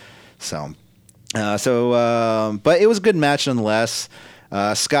 Yeah. So, but it was a good match nonetheless.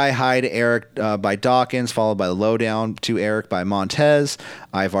 Sky High to Eric by Dawkins, followed by the Lowdown to Eric by Montez.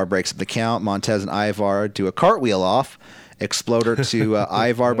 Ivar breaks up the count. Montez and Ivar do a cartwheel off. Exploder to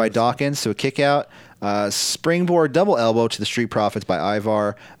Ivar by Dawkins to a kick out. Springboard double elbow to the Street Profits by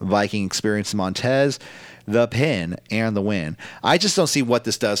Ivar. Viking Experience Montez. The pin and the win. I just don't see what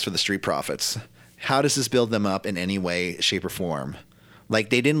this does for the Street Profits. How does this build them up in any way, shape, or form? Like,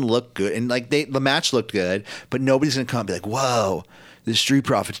 they didn't look good, and like the match looked good, but nobody's gonna come and be like, "Whoa, the Street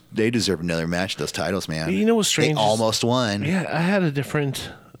Profits, they deserve another match. Those titles, man. You know what's strange? They almost won." Yeah, I had a different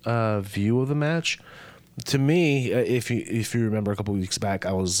view of the match. To me, if you remember a couple weeks back,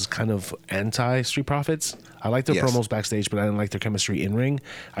 I was kind of anti Street Profits. I liked their promos backstage, but I didn't like their chemistry in ring.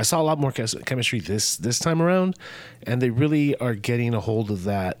 I saw a lot more chemistry this time around, and they really are getting a hold of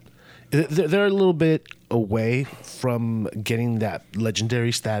that. They're a little bit away from getting that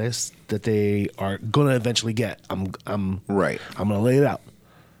legendary status that they are gonna eventually get. I'm right. I'm gonna lay it out.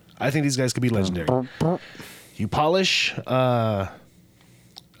 I think these guys could be legendary. You polish. You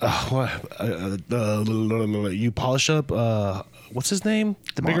polish up. What's his name?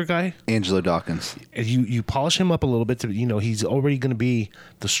 The bigger guy, Angelo Dawkins. You polish him up a little bit to he's already going to be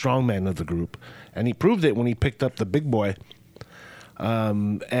the strong man of the group, and he proved it when he picked up the big boy.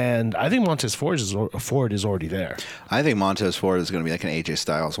 And I think Montez Ford is already there. I think Montez Ford is going to be like an AJ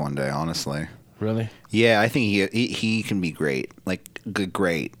Styles one day. Honestly. Really? Yeah, I think he can be great. Like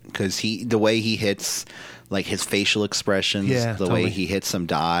great because the way he hits. Like his facial expressions, the way he hits some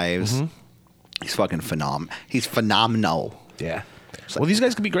dives. He's fucking phenomenal. He's phenomenal. Yeah. Well, these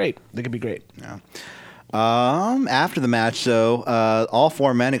guys could be great. They could be great. Yeah. After the match, though, all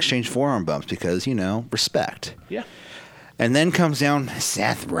 4 men exchange forearm bumps because, respect. Yeah. And then comes down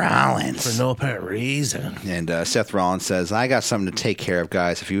Seth Rollins. For no apparent reason. And Seth Rollins says, "I got something to take care of,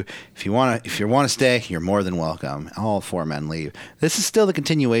 guys. If you want to stay, you're more than welcome." All 4 men leave. This is still the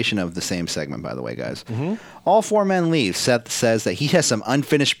continuation of the same segment, by the way, guys. All 4 men leave. Seth says that he has some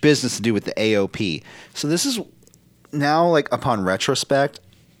unfinished business to do with the AOP. So this is now, like, upon retrospect,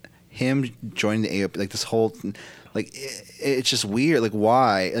 him joining the AOP, like this whole, like, it's just weird. Like,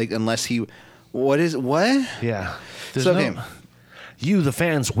 why? Like, unless he, what? Yeah. You, the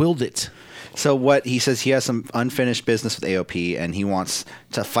fans, willed it. So what he says, he has some unfinished business with AOP, and he wants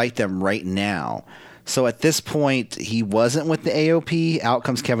to fight them right now. So at this point, he wasn't with the AOP. Out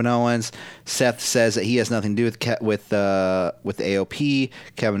comes Kevin Owens. Seth says that he has nothing to do with the AOP.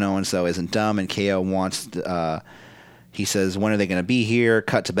 Kevin Owens, though, isn't dumb, and KO wants. He says, when are they going to be here?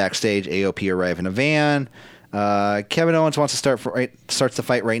 Cut to backstage. AOP arrive in a van. Kevin Owens wants to starts the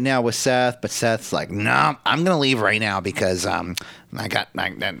fight right now with Seth, but Seth's like, no, I'm gonna leave right now because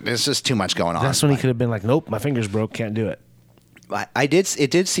there's just too much going on. That's when he could have been like, nope, my finger's broke, can't do it.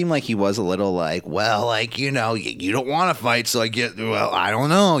 It did seem like he was a little like, well, like, you know, you don't want to fight, so I don't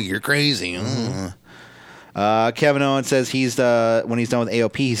know, you're crazy. Kevin Owens says when he's done with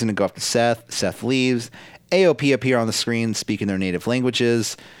AOP, he's gonna go up to Seth. Seth leaves. AOP appear on the screen speaking their native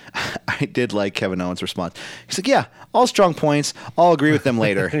languages. I did like Kevin Owens' response. He's like, yeah, all strong points. I'll agree with them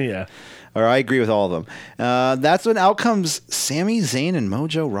later. Yeah. Or I agree with all of them. That's when out comes Sami Zayn and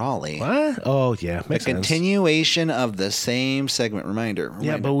Mojo Rawley. What? Oh, yeah. Makes sense. Continuation of the same segment. Reminder.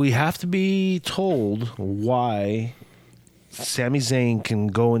 Yeah, but we have to be told why Sami Zayn can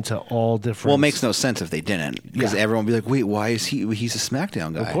go into all different... Well, it makes no sense if they didn't. Because everyone would be like, wait, why is he's a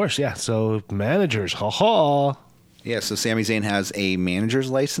SmackDown guy? Of course, yeah. So managers, ha-ha. Yeah, so Sami Zayn has a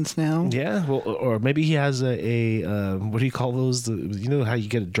manager's license now? Yeah, well, or maybe he has a what do you call those? You know how you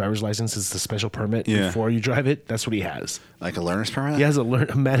get a driver's license? It's the special permit before you drive it? That's what he has. Like a learner's permit? He has a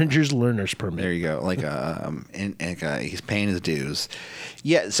manager's learner's permit. There you go. He's paying his dues.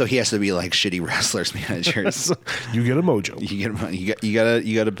 Yeah, so he has to be like shitty wrestlers managers. You get a Mojo.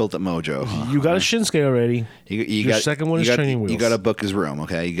 You gotta build up Mojo. Huh? You got a Shinsuke already. Your second one is training wheels. You gotta book his room,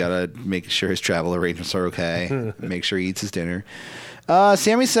 okay? You gotta make sure his travel arrangements are okay. Make sure he eats his dinner.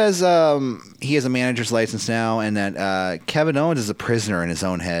 Sammy says he has a manager's license now, and that Kevin Owens is a prisoner in his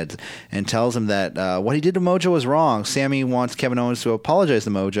own head, and tells him that what he did to Mojo was wrong. Sammy wants Kevin Owens to apologize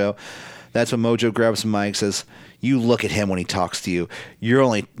to Mojo. That's when Mojo grabs the mic, says, "You look at him when he talks to you. You're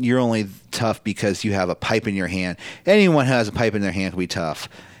only tough because you have a pipe in your hand. Anyone who has a pipe in their hand can be tough."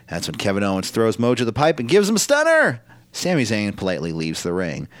 That's when Kevin Owens throws Mojo the pipe and gives him a stunner. Sami Zayn politely leaves the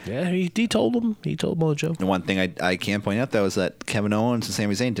ring. Yeah, he told him. He told Mojo. And one thing I can point out, though, is that Kevin Owens and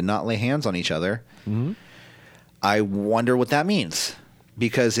Sami Zayn did not lay hands on each other. Mm-hmm. I wonder what that means.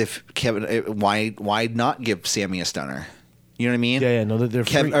 Because if why not give Sami a stunner? You know what I mean? Yeah, no,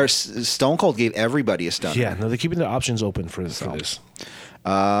 they're Stone Cold gave everybody a stunner. Yeah, no, they're keeping their options open for this.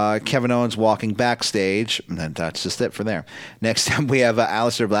 Kevin Owens walking backstage, and that's just it for there. Next up, we have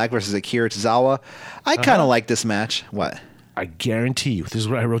Aleister Black versus Akira Tozawa. I kind of like this match. What? I guarantee you, this is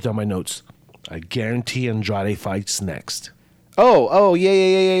what I wrote down my notes. I guarantee Andrade fights next. Oh,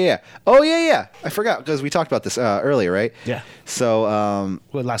 yeah. Oh, yeah. I forgot because we talked about this earlier, right? Yeah. So,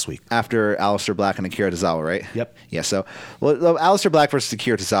 last week. After Aleister Black and Akira Tozawa, right? Yep. Yeah, so, Aleister Black versus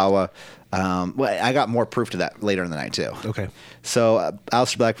Akira Tozawa. I got more proof to that later in the night, too. Okay. So,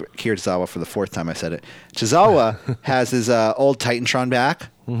 Aleister Black, Akira Tozawa, for the fourth time I said it. Tozawa has his old Titantron back,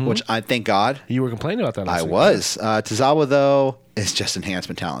 which I thank God. You were complaining about that last week. I was. Tozawa, though, is just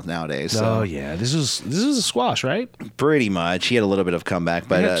enhancement talent nowadays. So. Oh, yeah. This is a squash, right? Pretty much. He had a little bit of comeback.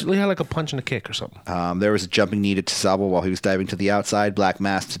 But he had like a punch and a kick or something. There was a jumping knee to Tozawa while he was diving to the outside. Black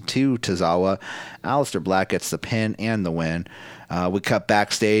masked to Tozawa. Aleister Black gets the pin and the win. We cut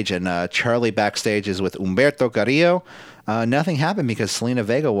backstage, and Charlie backstage is with Humberto Carrillo. Nothing happened because Selena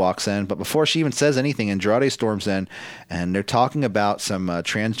Vega walks in, but before she even says anything, Andrade storms in, and they're talking about some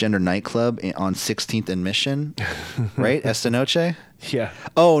transgender nightclub on 16th and Mission, right? Esta Noche? Yeah.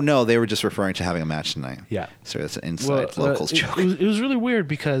 Oh, no, they were just referring to having a match tonight. Yeah. So that's an inside locals joke. It was really weird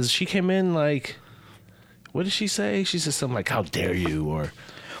because she came in like, what did she say? She said something like, how dare you? Or,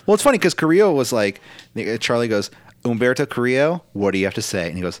 well, it's funny because Carrillo was like, Charlie goes, Humberto Carrillo, what do you have to say?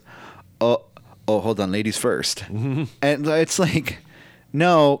 And he goes, oh, hold on, ladies first. Mm-hmm. And it's like,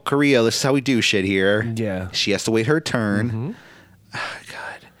 no, Carrillo, this is how we do shit here. Yeah. She has to wait her turn. Mm-hmm. Oh,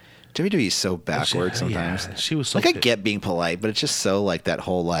 God. WWE is so backward sometimes. Yeah, she was so like, I get being polite, but it's just so like that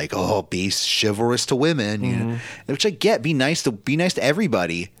whole like, be chivalrous to women, you know? Which I get. Be nice to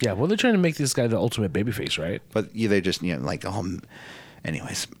everybody. Yeah, well, they're trying to make this guy the ultimate babyface, right? But they just, like,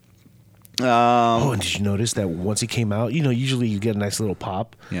 anyways. And did you notice that once he came out, usually you get a nice little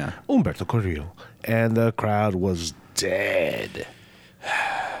pop. Yeah. Humberto Carrillo. And the crowd was dead.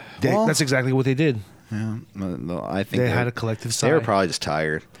 That's exactly what they did. Yeah, I think they had a collective sigh. They were probably just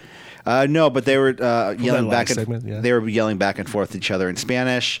tired. No, but they were yelling back and they were yelling back and forth at each other in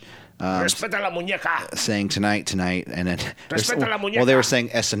Spanish. Respeta la muñeca. Saying tonight, and then Respeta la muñeca. Well, they were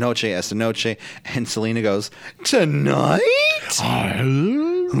saying esta noche, and Selena goes, tonight.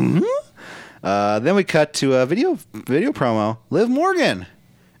 Then we cut to a video promo. Liv Morgan.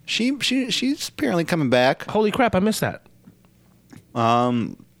 She's apparently coming back. Holy crap! I missed that.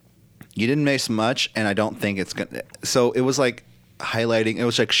 You didn't miss much, and I don't think it's gonna. So it was like highlighting. It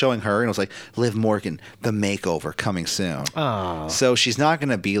was like showing her, and it was like Liv Morgan, the makeover coming soon. Oh. So she's not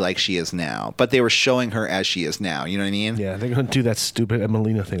gonna be like she is now, but they were showing her as she is now. You know what I mean? Yeah, they're gonna do that stupid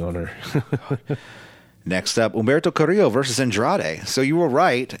Emelina thing on her. Next up, Humberto Carrillo versus Andrade. So you were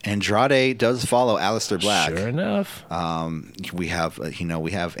right. Andrade does follow Aleister Black. Sure enough. We have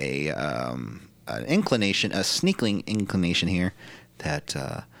an inclination, a sneaking inclination here that.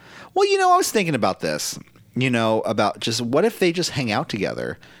 Well, I was thinking about this. About just what if they just hang out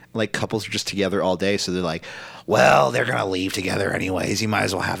together, like couples are just together all day. So they're like, well, they're gonna leave together anyways. You might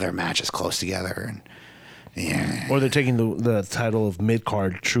as well have their matches close together and. Yeah. Or they're taking the title of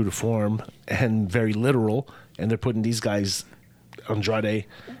mid-card true to form and very literal, and they're putting these guys, Andrade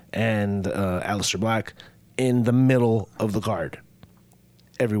and Aleister Black, in the middle of the card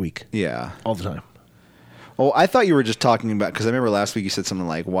every week. Yeah. All the time. Oh, I thought you were just talking about, because I remember last week you said something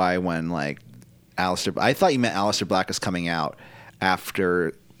like, why when, like, I thought you meant Aleister Black is coming out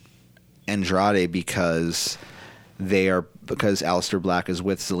after Andrade because Aleister Black is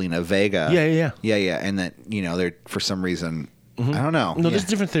with Zelina Vega. Yeah, and that they're for some reason I don't know. No, there's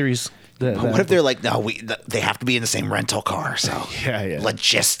different theories. What if they're like, no, they have to be in the same rental car, so yeah,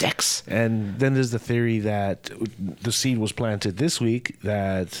 logistics. And then there's the theory that the seed was planted this week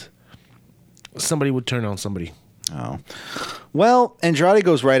that somebody would turn on somebody. Oh. Well, Andrade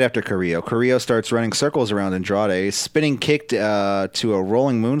goes right after Carrillo. Carrillo starts running circles around Andrade, spinning kick to a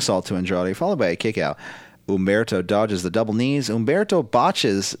rolling moonsault to Andrade, followed by a kick out. Humberto dodges the double knees. Humberto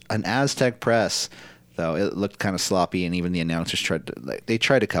botches an Aztec press, though it looked kind of sloppy, and even the announcers tried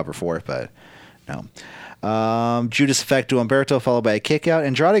to cover for it, but no. Judas effect to Humberto, followed by a kick out.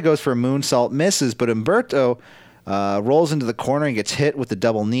 Andrade goes for a moonsault, misses, but Humberto rolls into the corner and gets hit with the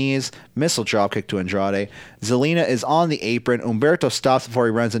double knees. Missile dropkick to Andrade. Zelina is on the apron. Humberto stops before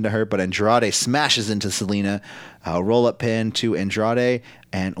he runs into her, but Andrade smashes into Zelina. Roll-up pin to Andrade,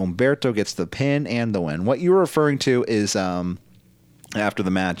 and Humberto gets the pin and the win. What you were referring to is after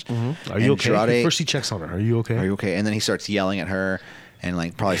the match. Mm-hmm. Are you okay? First he checks on her. Are you okay? Are you okay? And then he starts yelling at her and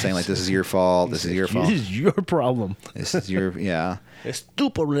probably saying this is your fault. This is your fault. This is your problem. This is your Es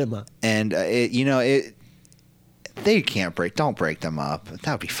tu problema. And they can't break. Don't break them up.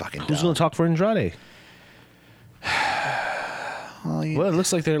 That would be fucking. Who's going to talk for Andrade? Well, it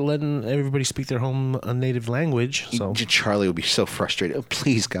looks like they're letting everybody speak their home native language. So Charlie would be so frustrated. Oh,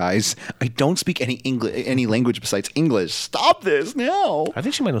 please, guys, I don't speak any language besides English. Stop this now. I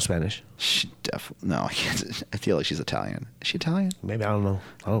think she might know Spanish. She definitely no. I feel like she's Italian. Is she Italian? Maybe, I don't know.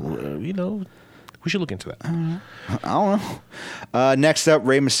 We should look into that. I don't know. Next up,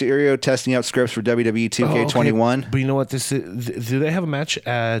 Rey Mysterio testing out scripts for WWE 2K21. Okay. But you know what this is? Do they have a match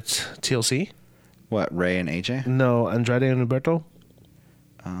at TLC? What, Rey and AJ? No, Andrade and Humberto?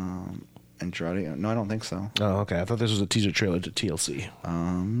 Andrade? No, I don't think so. Oh, okay. I thought this was a teaser trailer to TLC.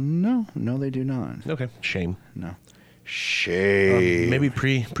 No, they do not. Okay, shame. No. Shame. Maybe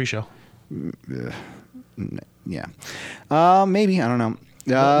pre-show. Yeah. Maybe, I don't know.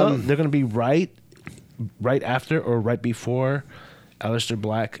 No, they're going to be right after or right before Aleister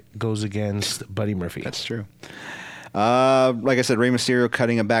Black goes against Buddy Murphy. That's true. Like I said, Rey Mysterio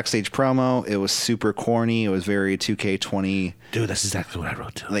cutting a backstage promo. It was super corny. It was very 2K20. Dude, that's exactly what I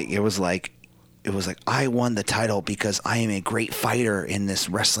wrote too. It was like I won the title because I am a great fighter in this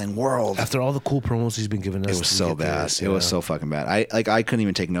wrestling world. After all the cool promos he's been giving us, it was so bad. It was so fucking bad. I couldn't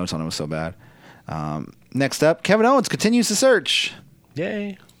even take notes on it. It was so bad. Next up, Kevin Owens continues the search.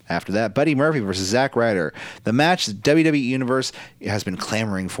 Yay. After that, Buddy Murphy versus Zack Ryder. The match the WWE Universe has been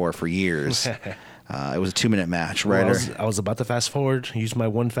clamoring for years. It was a 2-minute match. Ryder. Well, I was about to fast forward, use my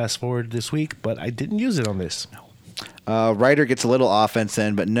one fast forward this week, but I didn't use it on this. No. Ryder gets a little offense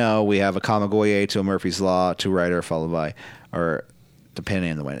in, but no, we have a Kamigoye to a Murphy's Law to Ryder, followed by, or the pin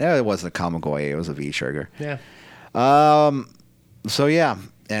and the win. It wasn't a Kamigoye, it was a V-trigger. Yeah. So, yeah.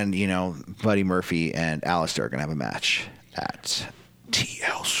 And, Buddy Murphy and Aleister are going to have a match at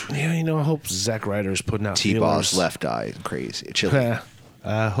TLC. Yeah, I hope Zack Ryder is putting out T-Boss left eye, crazy. Chilly.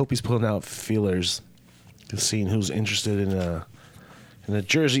 I hope he's putting out feelers to seeing who's interested in a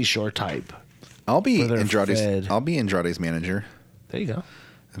Jersey Shore type. I'll be Andrade's manager. There you go.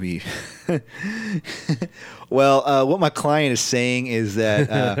 Well, what my client is saying is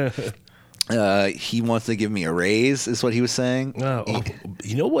that he wants to give me a raise. Is what he was saying.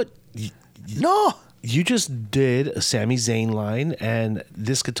 You know what? No. You just did a Sami Zayn line, and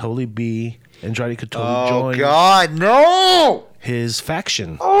this could totally be Andrade could totally join. Oh God, no! His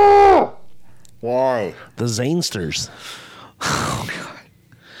faction. Oh, Why? The Zanesters. Oh God.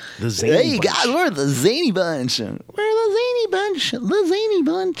 The Zany Hey bunch. guys, we're the Zany Bunch. We're the Zany Bunch. The Zany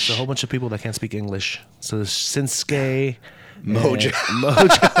Bunch. It's a whole bunch of people that can't speak English. So there's Shinsuke, Mojo.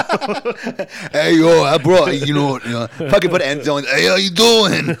 Mojo. Hey yo, I brought fucking put ends on. Hey, how you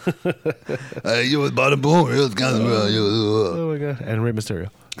doing? Hey, you was bada boom. It was kind of Oh my god! And Rey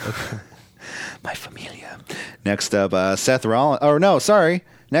Mysterio. Okay. my familia. Next up, Seth Rollins. Oh no, sorry.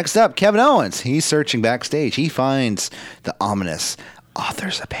 Next up, Kevin Owens. He's searching backstage. He finds the ominous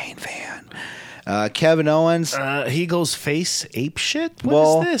Authors of Pain fan. Kevin Owens. He goes face ape shit.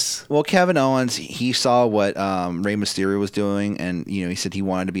 What is this? Well, Kevin Owens, he saw what Rey Mysterio was doing, and he said he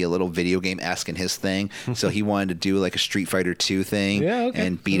wanted to be a little video game-esque in his thing. So he wanted to do like a Street Fighter 2 thing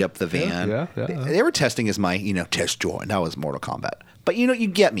and beat up the van. Yeah. They were testing his might, test joint. That was Mortal Kombat. But you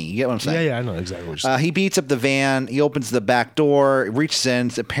get me. You get what I'm saying? Yeah, I know exactly what you're saying. He beats up the van. He opens the back door, reaches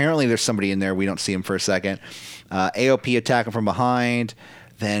in. Apparently, there's somebody in there. We don't see him for a second. AOP attack him from behind.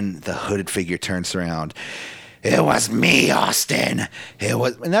 Then the hooded figure turns around. It was me, Austin. It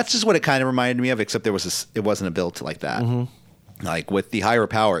was, and that's just what it kind of reminded me of. Except it wasn't a build like that. Mm-hmm. Like with the higher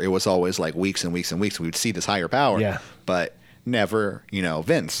power, it was always like weeks and weeks and weeks. We would see this higher power, but never,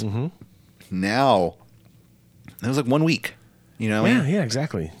 Vince. Mm-hmm. Now it was like 1 week. Yeah,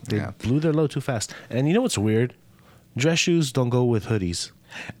 exactly. They blew their load too fast. And you know what's weird? Dress shoes don't go with hoodies.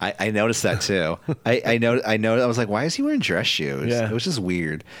 I noticed that too. I know. I was like, why is he wearing dress shoes? Yeah. It was just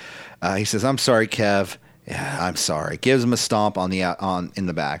weird. He says, "I'm sorry, Kev." Yeah, I'm sorry. Gives him a stomp in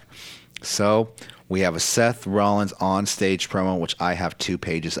the back. So we have a Seth Rollins on stage promo, which I have 2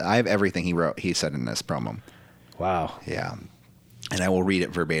 pages. I have everything he said in this promo. Wow. Yeah. And I will read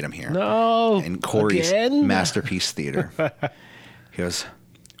it verbatim here. No. In Corey's again? Masterpiece Theater. He goes,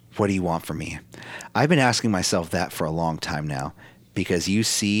 "What do you want from me? I've been asking myself that for a long time now. Because you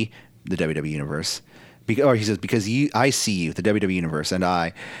see the WWE Universe." He says, because I see you, the WWE Universe,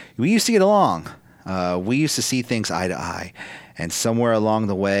 and we used to get along. We used to see things eye to eye. And somewhere along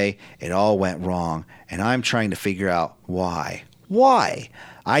the way, it all went wrong. And I'm trying to figure out why. Why?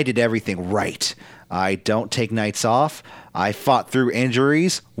 I did everything right. I don't take nights off. I fought through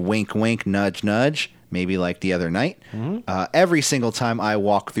injuries. Wink, wink, nudge, nudge. Maybe like the other night. Mm-hmm. Every single time I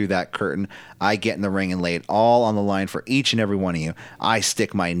walk through that curtain, I get in the ring and lay it all on the line for each and every one of you. I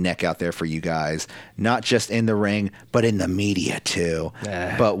stick my neck out there for you guys, not just in the ring, but in the media too.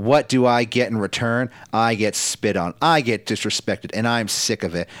 But what do I get in return? I get spit on. I get disrespected, and I'm sick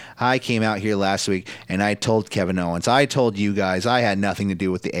of it. I came out here last week, and I told Kevin Owens, I told you guys I had nothing to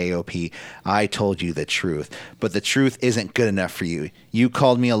do with the AOP. I told you the truth, but the truth isn't good enough for you. You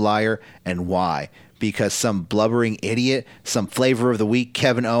called me a liar, and why? Because some blubbering idiot, some flavor of the week,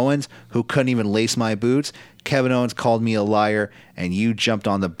 Kevin Owens, who couldn't even lace my boots, Kevin Owens called me a liar, and you jumped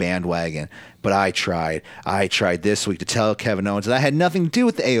on the bandwagon. But I tried. I tried this week to tell Kevin Owens that I had nothing to do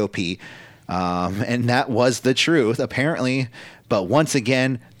with the AOP. And that was the truth, apparently. But once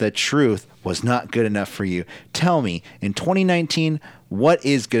again, the truth was not good enough for you. Tell me, in 2019, what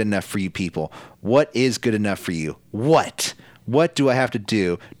is good enough for you people? What is good enough for you? What? What do I have to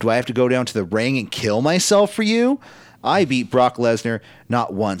do? Do I have to go down to the ring and kill myself for you? I beat Brock Lesnar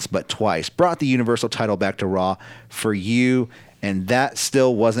not once, but twice. Brought the Universal title back to Raw for you, and that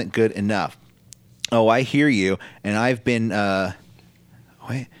still wasn't good enough. Oh, I hear you, and I've been I've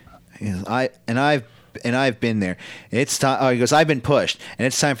been there. It's time. Oh, he goes, I've been pushed, and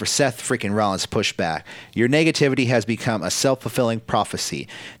it's time for Seth freaking Rollins to push back. Your negativity has become a self-fulfilling prophecy.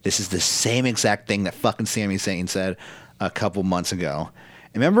 This is the same exact thing that fucking Sami Zayn said a couple months ago.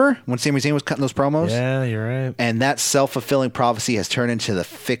 Remember when Sami Zayn was cutting those promos? Yeah, you're right. And that self-fulfilling prophecy has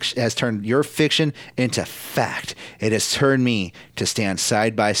turned your fiction into fact. It has turned me to stand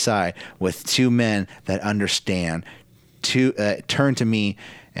side by side with 2 men that understand. Turned to me,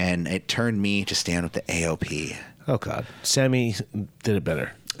 and it turned me to stand with the AOP. Oh God, Sammy did it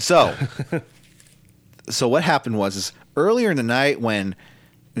better. So what happened was earlier in the night when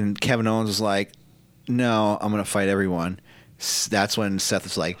Kevin Owens was like, "No, I'm going to fight everyone." That's when Seth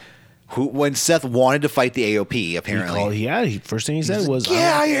was like, when Seth wanted to fight the AOP, apparently. First thing he said was, "Get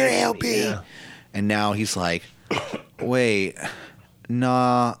out here, AOP." Yeah. And now he's like, "Wait,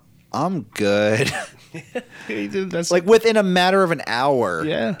 nah, I'm good." That's like within a matter of an hour,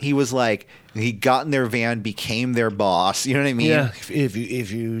 yeah. He was like, he got in their van, became their boss. You know what I mean? Yeah.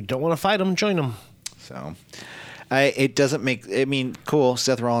 If you don't want to fight them, join them. So, it doesn't make. I mean, cool.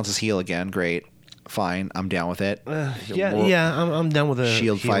 Seth Rollins is heel again. Great. Fine, I'm down with it. I'm down with a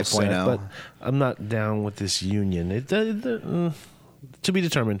Shield 5.0, but I'm not down with this union. To be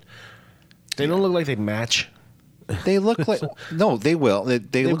determined. They don't look like they match. They look like no, they will.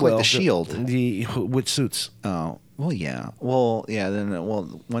 They look like the Shield. Which suits? Oh, well, yeah. Well, yeah. Then,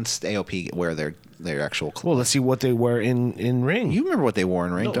 once AOP wear their actual clothes. Well, let's see what they wear in ring. You remember what they wore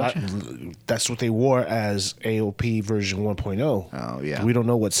in ring, No, don't you? That's what they wore as AOP version 1.0. Oh, yeah. We don't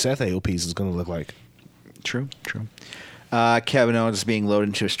know what Seth AOPs is going to look like. True. Kevin Owens is being loaded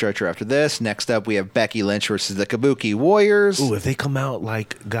into a stretcher after this. Next up, we have Becky Lynch versus the Kabuki Warriors. Ooh, if they come out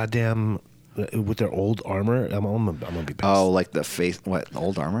like goddamn with their old armor, I'm gonna be pissed. Oh, like the face? What,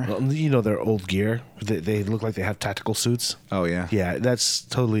 old armor? You know their old gear. They look like they have tactical suits. Oh, yeah. Yeah, that's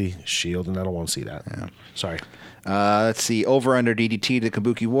totally Shield, and I don't want to see that. Yeah. Sorry. Let's see. Over under DDT to the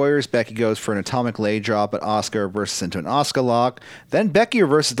Kabuki Warriors. Becky goes for an atomic leg drop, but Asuka reverses into an Asuka lock. Then Becky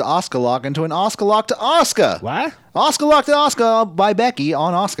reverses the Asuka lock into an Asuka lock to Asuka. What? Asuka lock to Asuka by Becky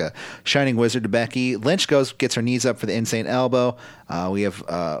on Asuka. Shining Wizard to Becky. Lynch gets her knees up for the insane elbow. We have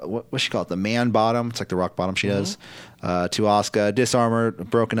what's she call it? The man bottom. It's like the rock bottom she does. To Asuka. Disarmor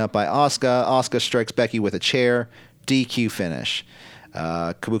broken up by Asuka. Asuka strikes Becky with a chair. DQ finish.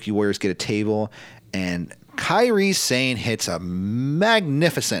 Kabuki Warriors get a table, and Kairi Sane hits a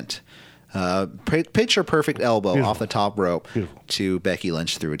magnificent picture perfect elbow off the top rope to Becky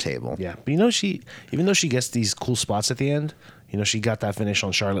Lynch through a table. Yeah, but even though she gets these cool spots at the end, she got that finish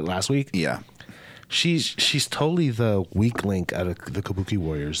on Charlotte last week. Yeah. She's totally the weak link out of the Kabuki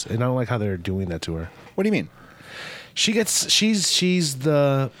Warriors, and I don't like how they're doing that to her. What do you mean? She's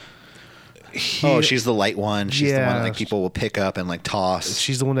the she's the light one. She's the one that people will pick up and toss.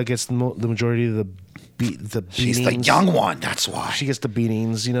 She's the one that gets the majority of the beatings. She's the young one. That's why she gets the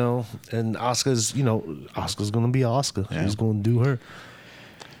beatings. And Asuka's gonna be Asuka. Yeah. She's gonna do her.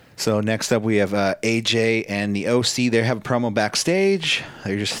 So next up we have AJ and the OC. They have a promo backstage.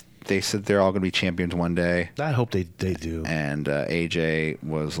 They said they're all gonna be champions one day. I hope they do. And AJ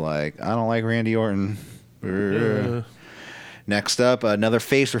was like, I don't like Randy Orton. Next up, another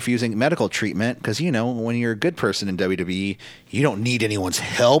face refusing medical treatment because, when you're a good person in WWE, you don't need anyone's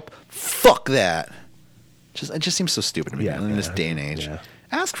help. Fuck that. It just seems so stupid to me in this day and age. Yeah.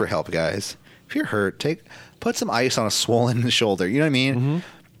 Ask for help, guys. If you're hurt, put some ice on a swollen shoulder. You know what I mean? Mm-hmm.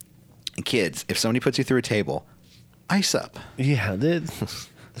 And kids, if somebody puts you through a table, ice up. Yeah, the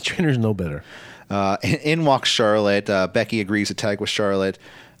trainers know better. In walks Charlotte. Becky agrees to tag with Charlotte.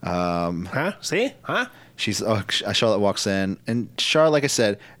 See? Huh? Charlotte walks in, and Charlotte, like I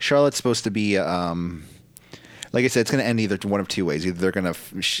said, Charlotte's supposed to be, like I said, it's going to end either one of two ways. Either they're going to,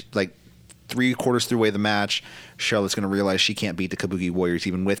 3/4 through the match, Charlotte's going to realize she can't beat the Kabuki Warriors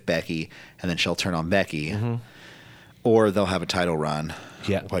even with Becky, and then she'll turn on Becky, or they'll have a title run,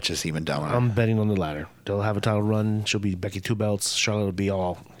 which is even dumber. I'm betting on the latter. They'll have a title run. She'll be Becky 2 belts. Charlotte will be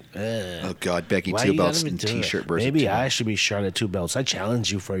all. Oh God, Becky 2 belts and T-shirt version. Maybe I should be Charlotte 2 belts. I challenge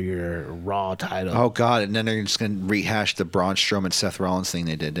you for your Raw title. Oh God, and then they're just going to rehash the Braun Strowman Seth Rollins thing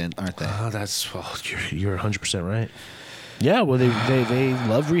they did, aren't they? Oh, you're 100% right. Yeah, well they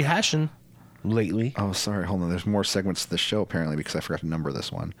love rehashing lately. Oh, sorry, hold on. There's more segments to the show apparently because I forgot to number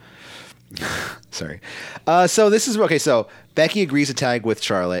this one. Sorry. So this is okay. So Becky agrees to tag with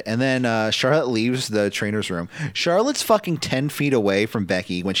Charlotte, and then Charlotte leaves the trainer's room. Charlotte's fucking 10 feet away from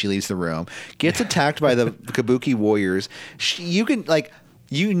Becky when she leaves the room. Gets attacked by the Kabuki Warriors. You can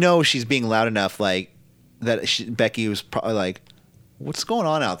she's being loud enough that Becky was probably what's going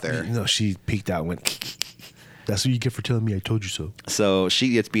on out there? No, she peeked out and went. That's what you get for telling me I told you so. So she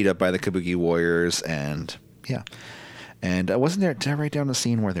gets beat up by the Kabuki Warriors, and yeah. And did I write down the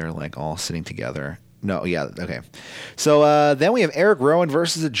scene where they're all sitting together? No, yeah, okay. So then we have Eric Rowan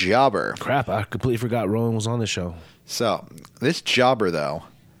versus a jobber. Crap, I completely forgot Rowan was on the show. So this jobber, though,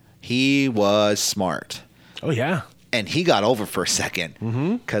 he was smart. Oh, yeah. And he got over for a second.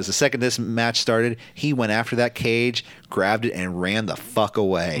 Because the second this match started, he went after that cage, grabbed it, and ran the fuck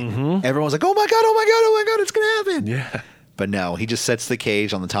away. Everyone's like, oh my God, it's going to happen. Yeah. But no, he just sets the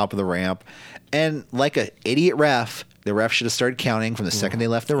cage on the top of the ramp. And like an idiot ref, the ref should have started counting from the second they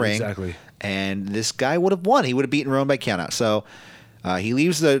left the ring. Exactly. And this guy would have won. He would have beaten Rowan by countout. So he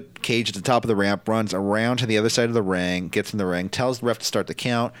leaves the cage at the top of the ramp, runs around to the other side of the ring, gets in the ring, tells the ref to start the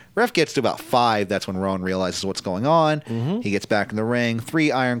count. Ref gets to about 5. That's when Rowan realizes what's going on. He gets back in the ring.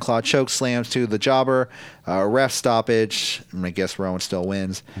 3 Iron Claw choke slams to the jobber. Ref stoppage. And I guess Rowan still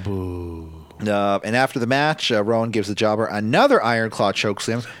wins. Boo. And after the match, Rowan gives the jobber another Iron Claw choke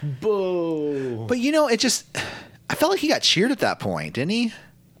slam. Boo. But it just, I felt like he got cheered at that point, didn't he?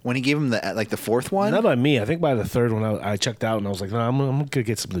 When he gave him the fourth one? Not by me. I think by the third one, I checked out and I was like, no, I'm going to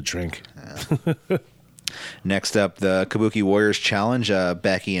get something to drink. Yeah. Next up, the Kabuki Warriors challenge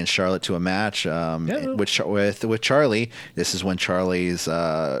Becky and Charlotte to a match with Charlie. This is when Charlie's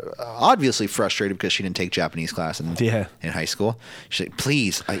obviously frustrated because she didn't take Japanese class in high school. She's like,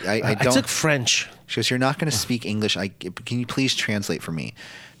 please, I don't. I took French. She goes, you're not going to speak English. Can you please translate for me?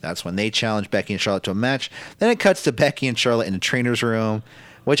 That's when they challenge Becky and Charlotte to a match. Then it cuts to Becky and Charlotte in the trainer's room,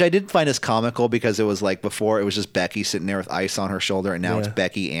 which I did find as comical because it was like before it was just Becky sitting there with ice on her shoulder, and now it's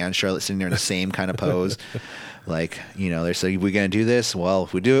Becky and Charlotte sitting there in the same kind of pose. Like, they're saying, we're going to do this. Well,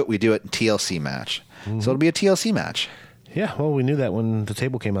 if we do it in TLC match. So it'll be a TLC match. Yeah, well, we knew that when the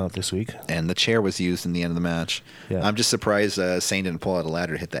table came out this week. And the chair was used in the end of the match. Yeah. I'm just surprised Sane didn't pull out a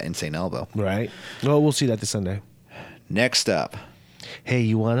ladder to hit that insane elbow. Right. Well, we'll see that this Sunday. Next up. Hey,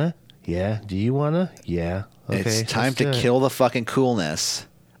 you wanna? Yeah. Do you wanna? Yeah. Okay. It's time to kill the fucking coolness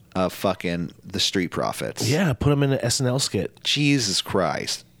of fucking the Street Profits. Yeah, put them in an SNL skit. Jesus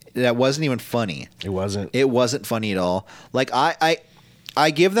Christ. That wasn't even funny. It wasn't. It wasn't funny at all. Like, I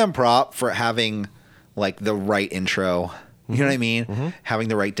give them prop for having, like, the right intro. You know what I mean? Mm-hmm. Having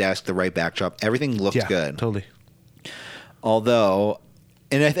the right desk, the right backdrop. Everything looked good. Totally. Although,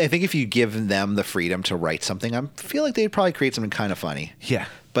 and I think if you give them the freedom to write something, I feel like they'd probably create something kind of funny. Yeah.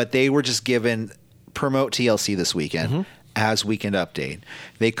 But they were just given promote TLC this weekend as Weekend Update.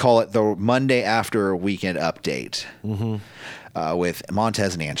 They call it the Monday after Weekend Update with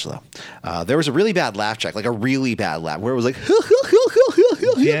Montez and Angelo. There was a really bad laugh track, like a really bad laugh, where it was like,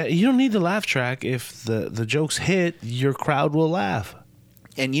 yeah, you don't need the laugh track. If the jokes hit, your crowd will laugh.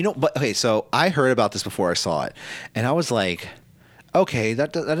 And but okay, so I heard about this before I saw it, and I was like, okay,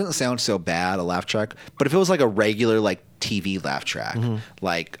 that doesn't sound so bad, a laugh track. But if it was like a regular like TV laugh track,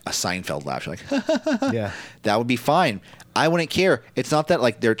 like a Seinfeld laugh track, yeah, that would be fine. I wouldn't care. It's not that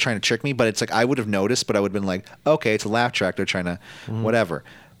like they're trying to trick me, but it's like I would have noticed, but I would have been like, okay, it's a laugh track. They're trying to whatever.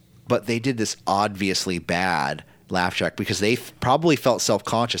 But they did this obviously bad laugh track because they probably felt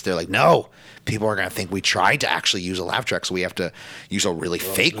self-conscious. They're like, no, people are going to think we tried to actually use a laugh track, so we have to use a really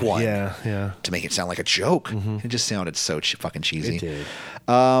fake one to make it sound like a joke. It just sounded so fucking cheesy. It did.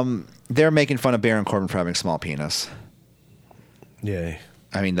 They're making fun of Baron Corbin for having small penis. Yeah.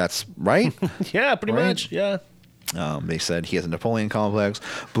 I mean, that's right. Yeah, pretty much. Yeah. They said he has a Napoleon complex,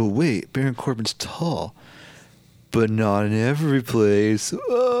 but wait, Baron Corbin's tall, but not in every place.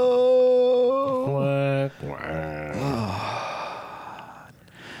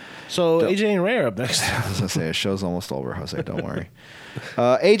 So AJ and Ray are up next. I was gonna say the show's almost over, Jose. Don't worry.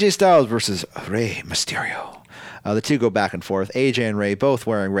 AJ Styles versus Rey Mysterio. The two go back and forth. AJ and Ray both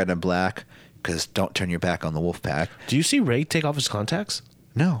wearing red and black because don't turn your back on the Wolfpack. Do you see Ray take off his contacts?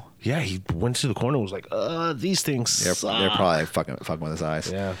 No. Yeah, he went to the corner and was like, these things suck. They're probably fucking with his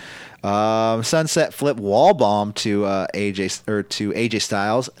eyes. Yeah. Sunset flip wall bomb to AJ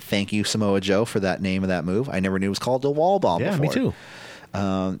Styles. Thank you, Samoa Joe, for that name of that move. I never knew it was called the wall bomb before. Me too.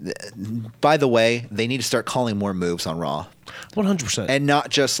 By the way, they need to start calling more moves on Raw. 100%. And not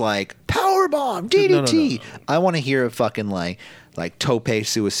just like power bomb, DDT. No. I want to hear fucking like tope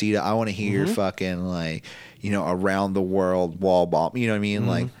suicida. I want to hear fucking like, around the world wall bomb. You know what I mean?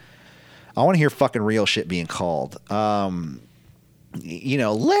 Like, I want to hear fucking real shit being called. Larry,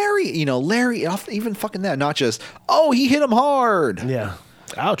 even fucking that, not just, he hit him hard. Yeah.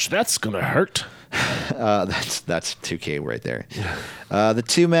 Ouch, that's going to hurt. That's 2K right there. The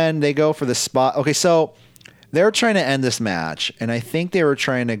two men, they go for the spot. Okay, so they're trying to end this match, and I think they were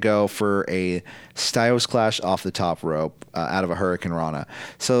trying to go for a Styles Clash off the top rope out of a Hurricane Rana.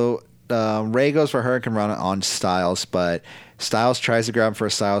 So Ray goes for Hurricane Rana on Styles, but Styles tries to grab him for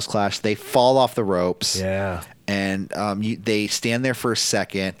a Styles Clash. They fall off the ropes. Yeah. And they stand there for a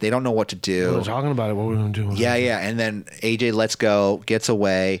second. They don't know what to do. We're talking about it. What we're going to do. Yeah. And then AJ lets go, gets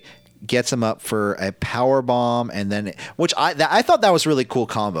away, gets him up for a power bomb, and then which I thought that was a really cool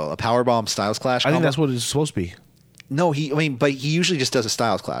combo, a power bomb Styles Clash. I think that's what it's supposed to be. No, but he usually just does a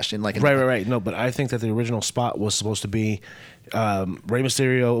Styles Clash in right. No, but I think that the original spot was supposed to be Rey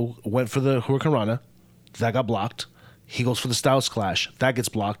Mysterio went for the Hurricane Rana, that got blocked. He goes for the Styles Clash, that gets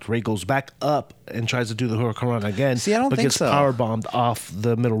blocked. Ray goes back up and tries to do the Hurricane Rana again. See, I don't think gets so. Power bombed off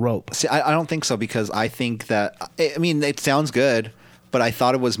the middle rope. See, I don't think so because I think that it sounds good. But I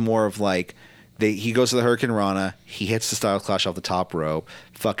thought it was more of like he goes to the Hurricane Rana, he hits the Styles Clash off the top rope,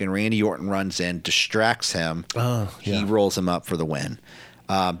 fucking Randy Orton runs in, distracts him, he rolls him up for the win.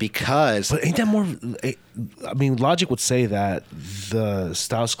 Because... But ain't that more... I mean, logic would say that the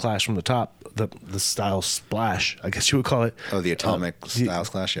Styles Clash from the top, the Styles Splash, I guess you would call it. Oh, the Atomic Styles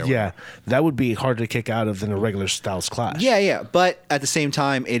Clash? Yeah, that would be harder to kick out of than a regular Styles Clash. Yeah, but at the same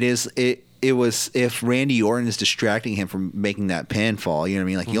time, it if Randy Orton is distracting him from making that pinfall, you know what I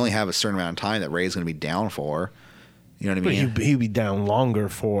mean? Like you only have a certain amount of time that Ray's going to be down for. You know what I mean? But he'd be down longer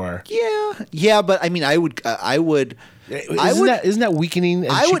for. Yeah, but I mean, I would. Isn't that weakening?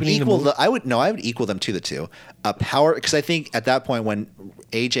 And I would cheapening equal the move? I would equal them to the two. A power, because I think at that point when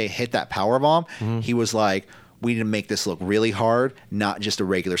AJ hit that power bomb, he was like, "We need to make this look really hard, not just a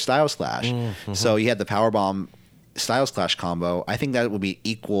regular Styles Clash." So he had the power bomb Styles Clash combo. I think that would be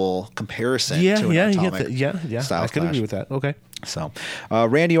equal comparison. To an Atomic Styles I could Clash. agree with that. Okay. So,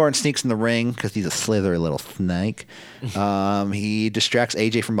 Randy Orton sneaks in the ring because he's a slithery little snake. He distracts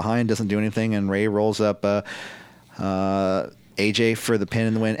AJ from behind, doesn't do anything, and Ray rolls up AJ for the pin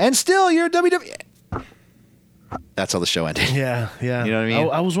and the win. And still, you're WWE. That's how the show ended. Yeah. You know what I mean?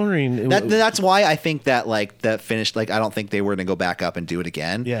 I was wondering. That's why I think that that finished. Like I don't think they were going to go back up and do it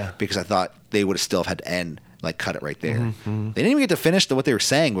again. Yeah. Because I thought they would have still had to end. Like cut it right there. They didn't even get to finish what they were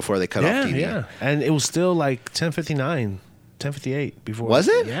saying before they cut off TV. Yeah, and it was still like 10:59, 10:58 before. Was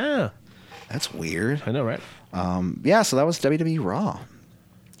it? Yeah. That's weird. I know, right? Yeah, so that was WWE Raw.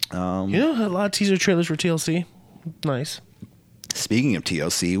 You know, a lot of teaser trailers for TLC. Nice. Speaking of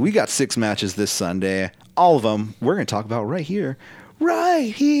TLC, we got 6 matches this Sunday. All of them we're going to talk about right here,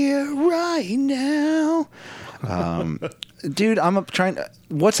 right now. Dude, I'm trying.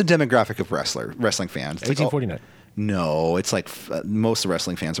 What's the demographic of wrestling fans? 1849. No, it's like most of the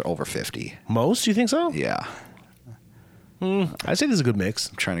wrestling fans are over 50. Most? You think so? Yeah. I'd say there's a good mix.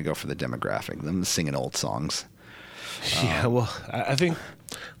 I'm trying to go for the demographic. Them singing old songs. Yeah, well, I think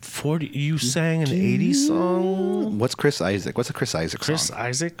 40. You sang an 80s song. What's Chris Isaac? What's a Chris Isaac song? Chris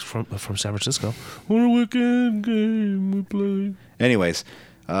Isaac from San Francisco. What a wicked game we played. Anyways,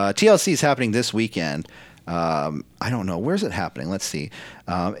 TLC is happening this weekend. I don't know. Where's it happening? Let's see.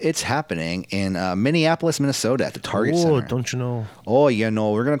 It's happening in Minneapolis, Minnesota at the Target Center. Oh, don't you know? Oh,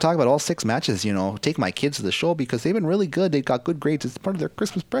 we're going to talk about all 6 matches. Take my kids to the show because they've been really good. They've got good grades. It's part of their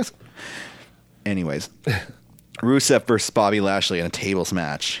Christmas present. Anyways, Rusev versus Bobby Lashley in a tables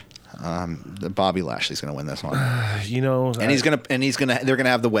match. Bobby Lashley's going to win this one. They're going to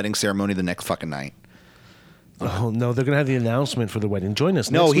have the wedding ceremony the next fucking night. Oh no, they're gonna have the announcement for the wedding. Join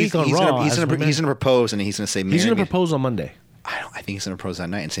us. No, next week on Raw. He's gonna propose and he's gonna say. He's gonna propose on Monday. I think he's gonna propose that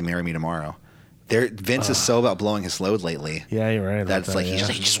night and say, "Marry me tomorrow." Vince is so about blowing his load lately. Yeah, you're right. That's like he's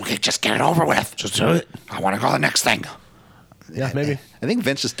just get it over with. Just do it. I want to go to the next thing. Yeah, maybe. I think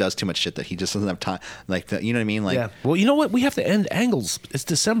Vince just does too much shit that he just doesn't have time. Like, you know what I mean? Like, yeah. Well, you know what? We have to end Angles. It's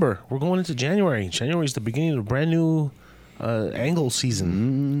December. We're going into January. January is the beginning of a brand new Angle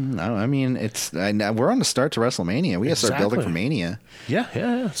season. No, I mean we're on the start to WrestleMania. We got to start building for Mania.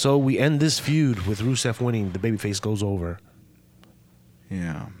 Yeah. So we end this feud with Rusev winning. The babyface goes over.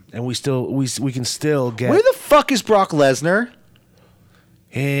 Yeah, and we can still get. Where the fuck is Brock Lesnar?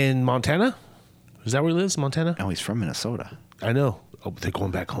 In Montana. Is that where he lives? Montana? Oh, he's from Minnesota. I know. Oh, they're going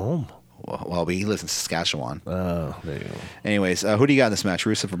back home. Well, he lives in Saskatchewan. Oh, there you go. Anyways, who do you got in this match,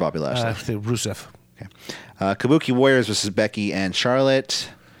 Rusev or Bobby Lashley? Rusev. Okay. Kabuki Warriors versus Becky and Charlotte.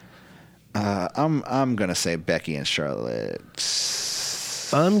 I'm gonna say Becky and Charlotte.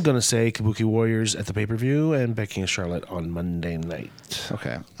 I'm gonna say Kabuki Warriors at the pay-per-view and Becky and Charlotte on Monday night.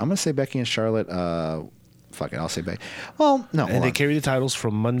 Okay, I'm gonna say Becky and Charlotte. Fuck it, I'll say Becky. Well, no, and they carry the titles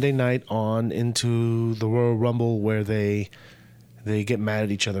from Monday night on into the Royal Rumble, where they get mad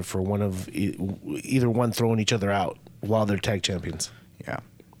at each other for either one throwing each other out while they're tag champions. Yeah.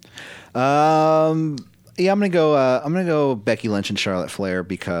 Yeah, I'm gonna go Becky Lynch and Charlotte Flair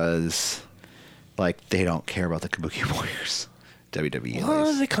because, like, they don't care about the Kabuki Warriors. WWE.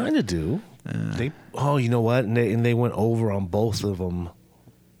 Well, they kind of do. You know what? And they went over on both of them.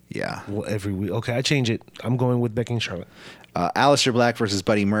 Yeah. Every week. Okay, I change it. I'm going with Becky and Charlotte. Aleister Black versus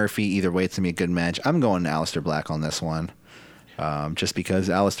Buddy Murphy. Either way, it's gonna be a good match. I'm going Aleister Black on this one. Just because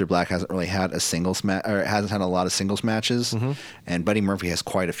Aleister Black hasn't really had a singles match, or hasn't had a lot of singles matches, and Buddy Murphy has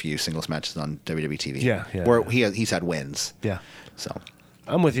quite a few singles matches on WWE TV. Yeah. Where he's had wins. Yeah. So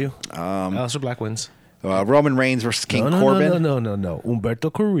I'm with you. Aleister Black wins. Roman Reigns versus King Corbin. No.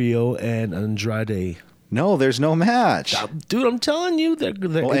 Humberto Carrillo and Andrade. No, there's no match. Dude, I'm telling you,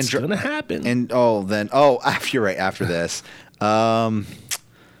 it's going to happen. You're right. After this, I'm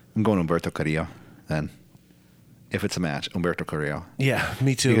going Humberto Carrillo then. If it's a match, Humberto Carrillo. Yeah,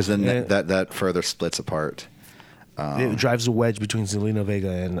 me too. Because then that further splits apart. It drives a wedge between Zelina Vega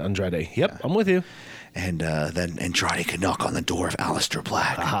and Andrade. Yep, I'm with you. And then Andrade could knock on the door of Aleister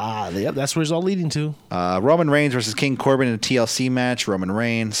Black. Yep, that's where it's all leading to. Roman Reigns versus King Corbin in a TLC match. Roman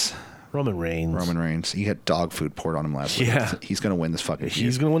Reigns. He He had dog food poured on him last week. Yeah. He's going to win this fucking feud.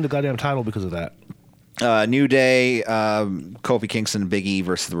 He's going to win the goddamn title because of that. New Day, Kofi Kingston and Big E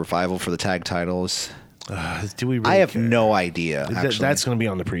versus the Revival for the tag titles. Do we? Really I have care? no idea. Actually, That's going to be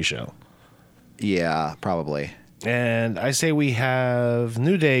on the pre-show. yeah, probably. And I say we have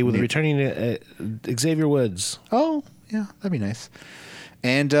New Day with returning Xavier Woods. Oh, yeah, that'd be nice.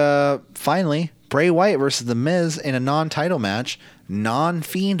 And finally, Bray Wyatt versus The Miz in a non-title match,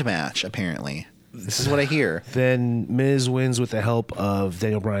 non-Fiend match. Apparently, this is what I hear. Then Miz wins with the help of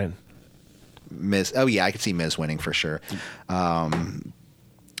Daniel Bryan. Miz. Oh yeah, I could see Miz winning for sure. How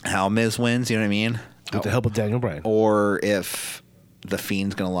Miz wins, you know what I mean? With the help of Daniel Bryan. Or if the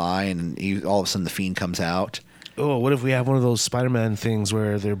Fiend's gonna lie and all of a sudden the Fiend comes out. Oh, what if we have one of those Spider-Man things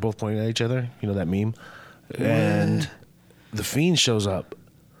where they're both pointing at each other? You know that meme? And the Fiend shows up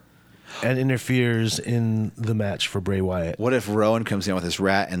and interferes in the match for Bray Wyatt. What if Rowan comes in with his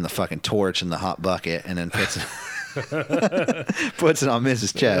rat and the fucking torch and the hot bucket and then puts it on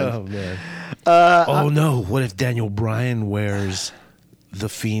Miz's chest? Oh, man. Oh, no. What if Daniel Bryan wears the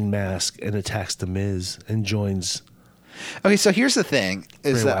Fiend mask and attacks The Miz and joins... Okay, so here's the thing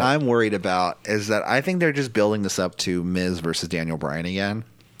is Bray that Wyatt. I'm worried about is that I think they're just building this up to Miz versus Daniel Bryan again.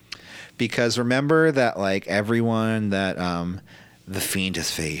 Because remember that like everyone that the Fiend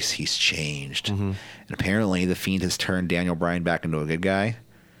has faced, he's changed. Mm-hmm. And apparently the Fiend has turned Daniel Bryan back into a good guy.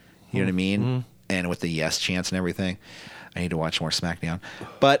 You know what I mean? Mm-hmm. And with the yes chance and everything. I need to watch more SmackDown.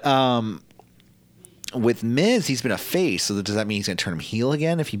 But with Miz, he's been a face, so does that mean he's going to turn him heel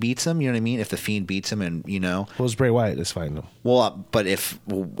again if he beats him? You know what I mean? If the Fiend beats him and, you know. Well, it's Bray Wyatt. That's fine, though. Well, but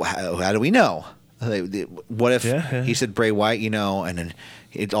how do we know? What if Yeah. he said Bray Wyatt, you know, and then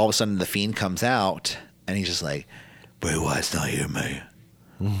all of a sudden the Fiend comes out and he's just like, Bray Wyatt's not here, man.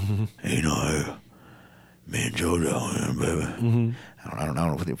 You know, me and Joe down here, baby. I don't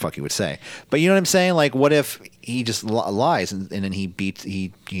know what the fuck he would say, but you know what I'm saying? Like, what if he just lies and then he beats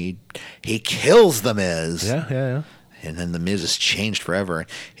he kills the Miz? Yeah. And then the Miz is changed forever.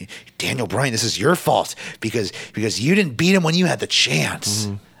 Daniel Bryan, this is your fault because you didn't beat him when you had the chance.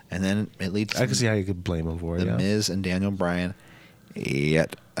 And then it leads. I can see how you could blame him for it. The Yeah. Miz and Daniel Bryan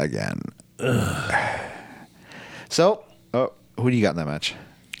yet again. So, who do you got in that match?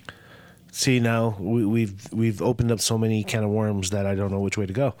 See, now we've opened up so many can of worms that I don't know which way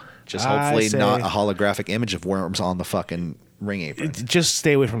to go. Just hopefully I say- not a holographic image of worms on the fucking ring apron. Just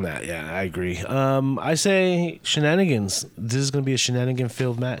stay away from that. Yeah, I agree. I say shenanigans. This is going to be a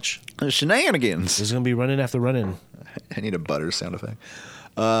shenanigan-filled match. Shenanigans. This is going to be running after running. I need a butter sound effect.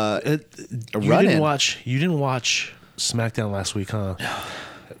 You didn't watch SmackDown last week, huh?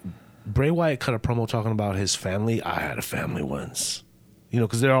 Bray Wyatt cut a promo talking about his family. I had a family once. You know,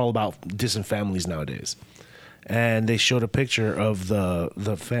 because they're all about distant families nowadays. And they showed a picture of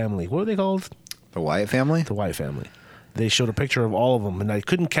the family. What are they called? The Wyatt family? The Wyatt family. They showed a picture of all of them, and I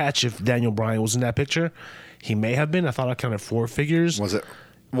couldn't catch if Daniel Bryan was in that picture. He may have been. I thought I counted 4 figures. Was it?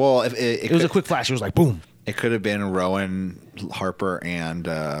 Well, if It was a quick flash. It was like, boom. It could have been Rowan, Harper, and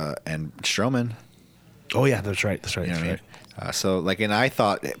Strowman. Oh, yeah, that's right. That's right. You know That's what I right. mean? So, like, and I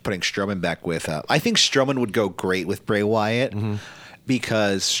thought putting Strowman back with, I think Strowman would go great with Bray Wyatt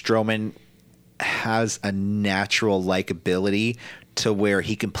because Strowman has a natural likability to where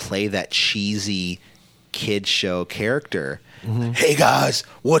he can play that cheesy kid show character. Hey guys,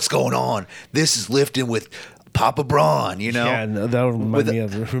 what's going on? This is Lifting with Papa Braun, you know? Yeah, and that would remind With me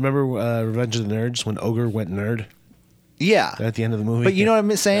of, remember Revenge of the Nerds when Ogre went nerd Yeah. at the end of the movie? But you know what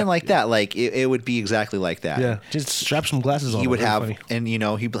I'm saying? Like that. Like, it would be exactly like that. Yeah, just strap some glasses on. He would It'd be have, funny. and you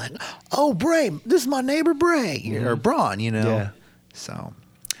know, he'd be like, "Oh, Bray, this is my neighbor Bray or Braun," you know. Yeah. So,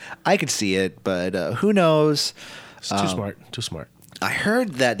 I could see it, but who knows? It's too smart. Too smart. I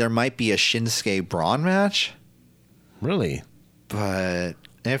heard that there might be a Shinsuke Braun match, Really? but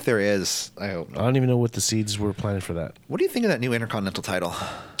if there is, I hope. I don't even know what the seeds were planning for that. What do you think of that new Intercontinental title?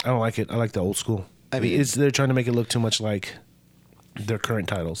 I don't like it. I like the old school. I mean- they're trying to make it look too much like their current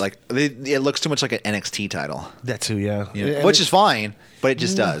titles. Like, it looks too much like an NXT title, that too, yeah. you know, which is fine, but it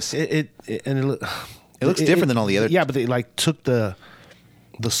just does. It looks different than all the other- Yeah, but they like took the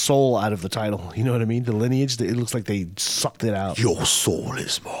soul out of the title. You know what I mean? The lineage. It looks like they sucked it out. Your soul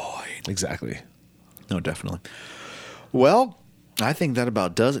is mine. Exactly. No, definitely. Well, I think that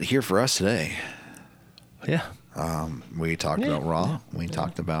about does it here for us today. Yeah. We talked about Raw. We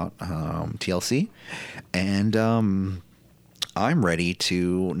talked about TLC. And I'm ready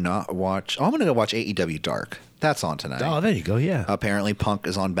to not watch. I'm going to go watch AEW Dark. That's on tonight. Oh, there you go. Yeah. Apparently, Punk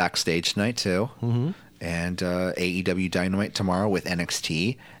is on Backstage tonight, too. Mm-hmm. And AEW Dynamite tomorrow with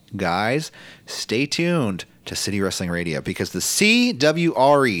NXT. Guys, stay tuned to City Wrestling Radio because the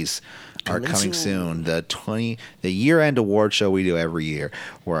CWREs are coming soon. The year-end award show we do every year,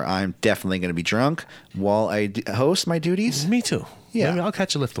 where I'm definitely going to be drunk while I host my duties. Me too. Yeah. Maybe I'll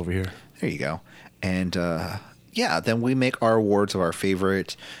catch a lift over here. There you go. And then we make our awards of our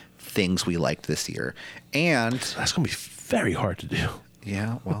favorite things we liked this year. And that's going to be very hard to do.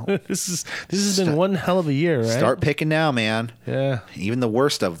 Yeah, well, this has been one hell of a year, right? Start picking now, man. Yeah. Even the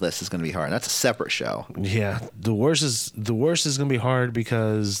worst of this is going to be hard. That's a separate show. Yeah, the worst is going to be hard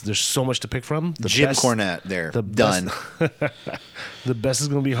because there's so much to pick from. Jim Cornette, done. The best is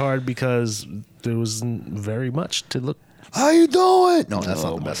going to be hard because there wasn't very much to look. How you doing? No, that's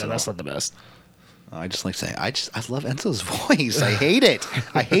not the best. That's not the best. I just like saying, I love Enzo's voice. I hate it.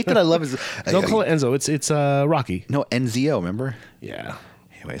 I hate that I love his. Don't call it Enzo. It's Rocky. No, Enzio. Remember? Yeah.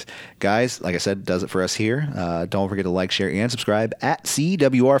 Anyways, guys, like I said, does it for us here. Don't forget to like, share, and subscribe at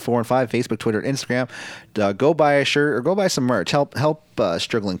CWR415, Facebook, Twitter, and Instagram. Go buy a shirt or go buy some merch. Help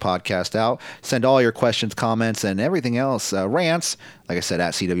Struggling Podcast out. Send all your questions, comments, and everything else, rants, like I said,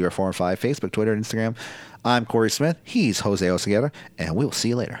 at CWR415, Facebook, Twitter, and Instagram. I'm Corey Smith. He's Jose Oseguera, and we will see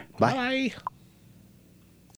you later. Bye. Bye.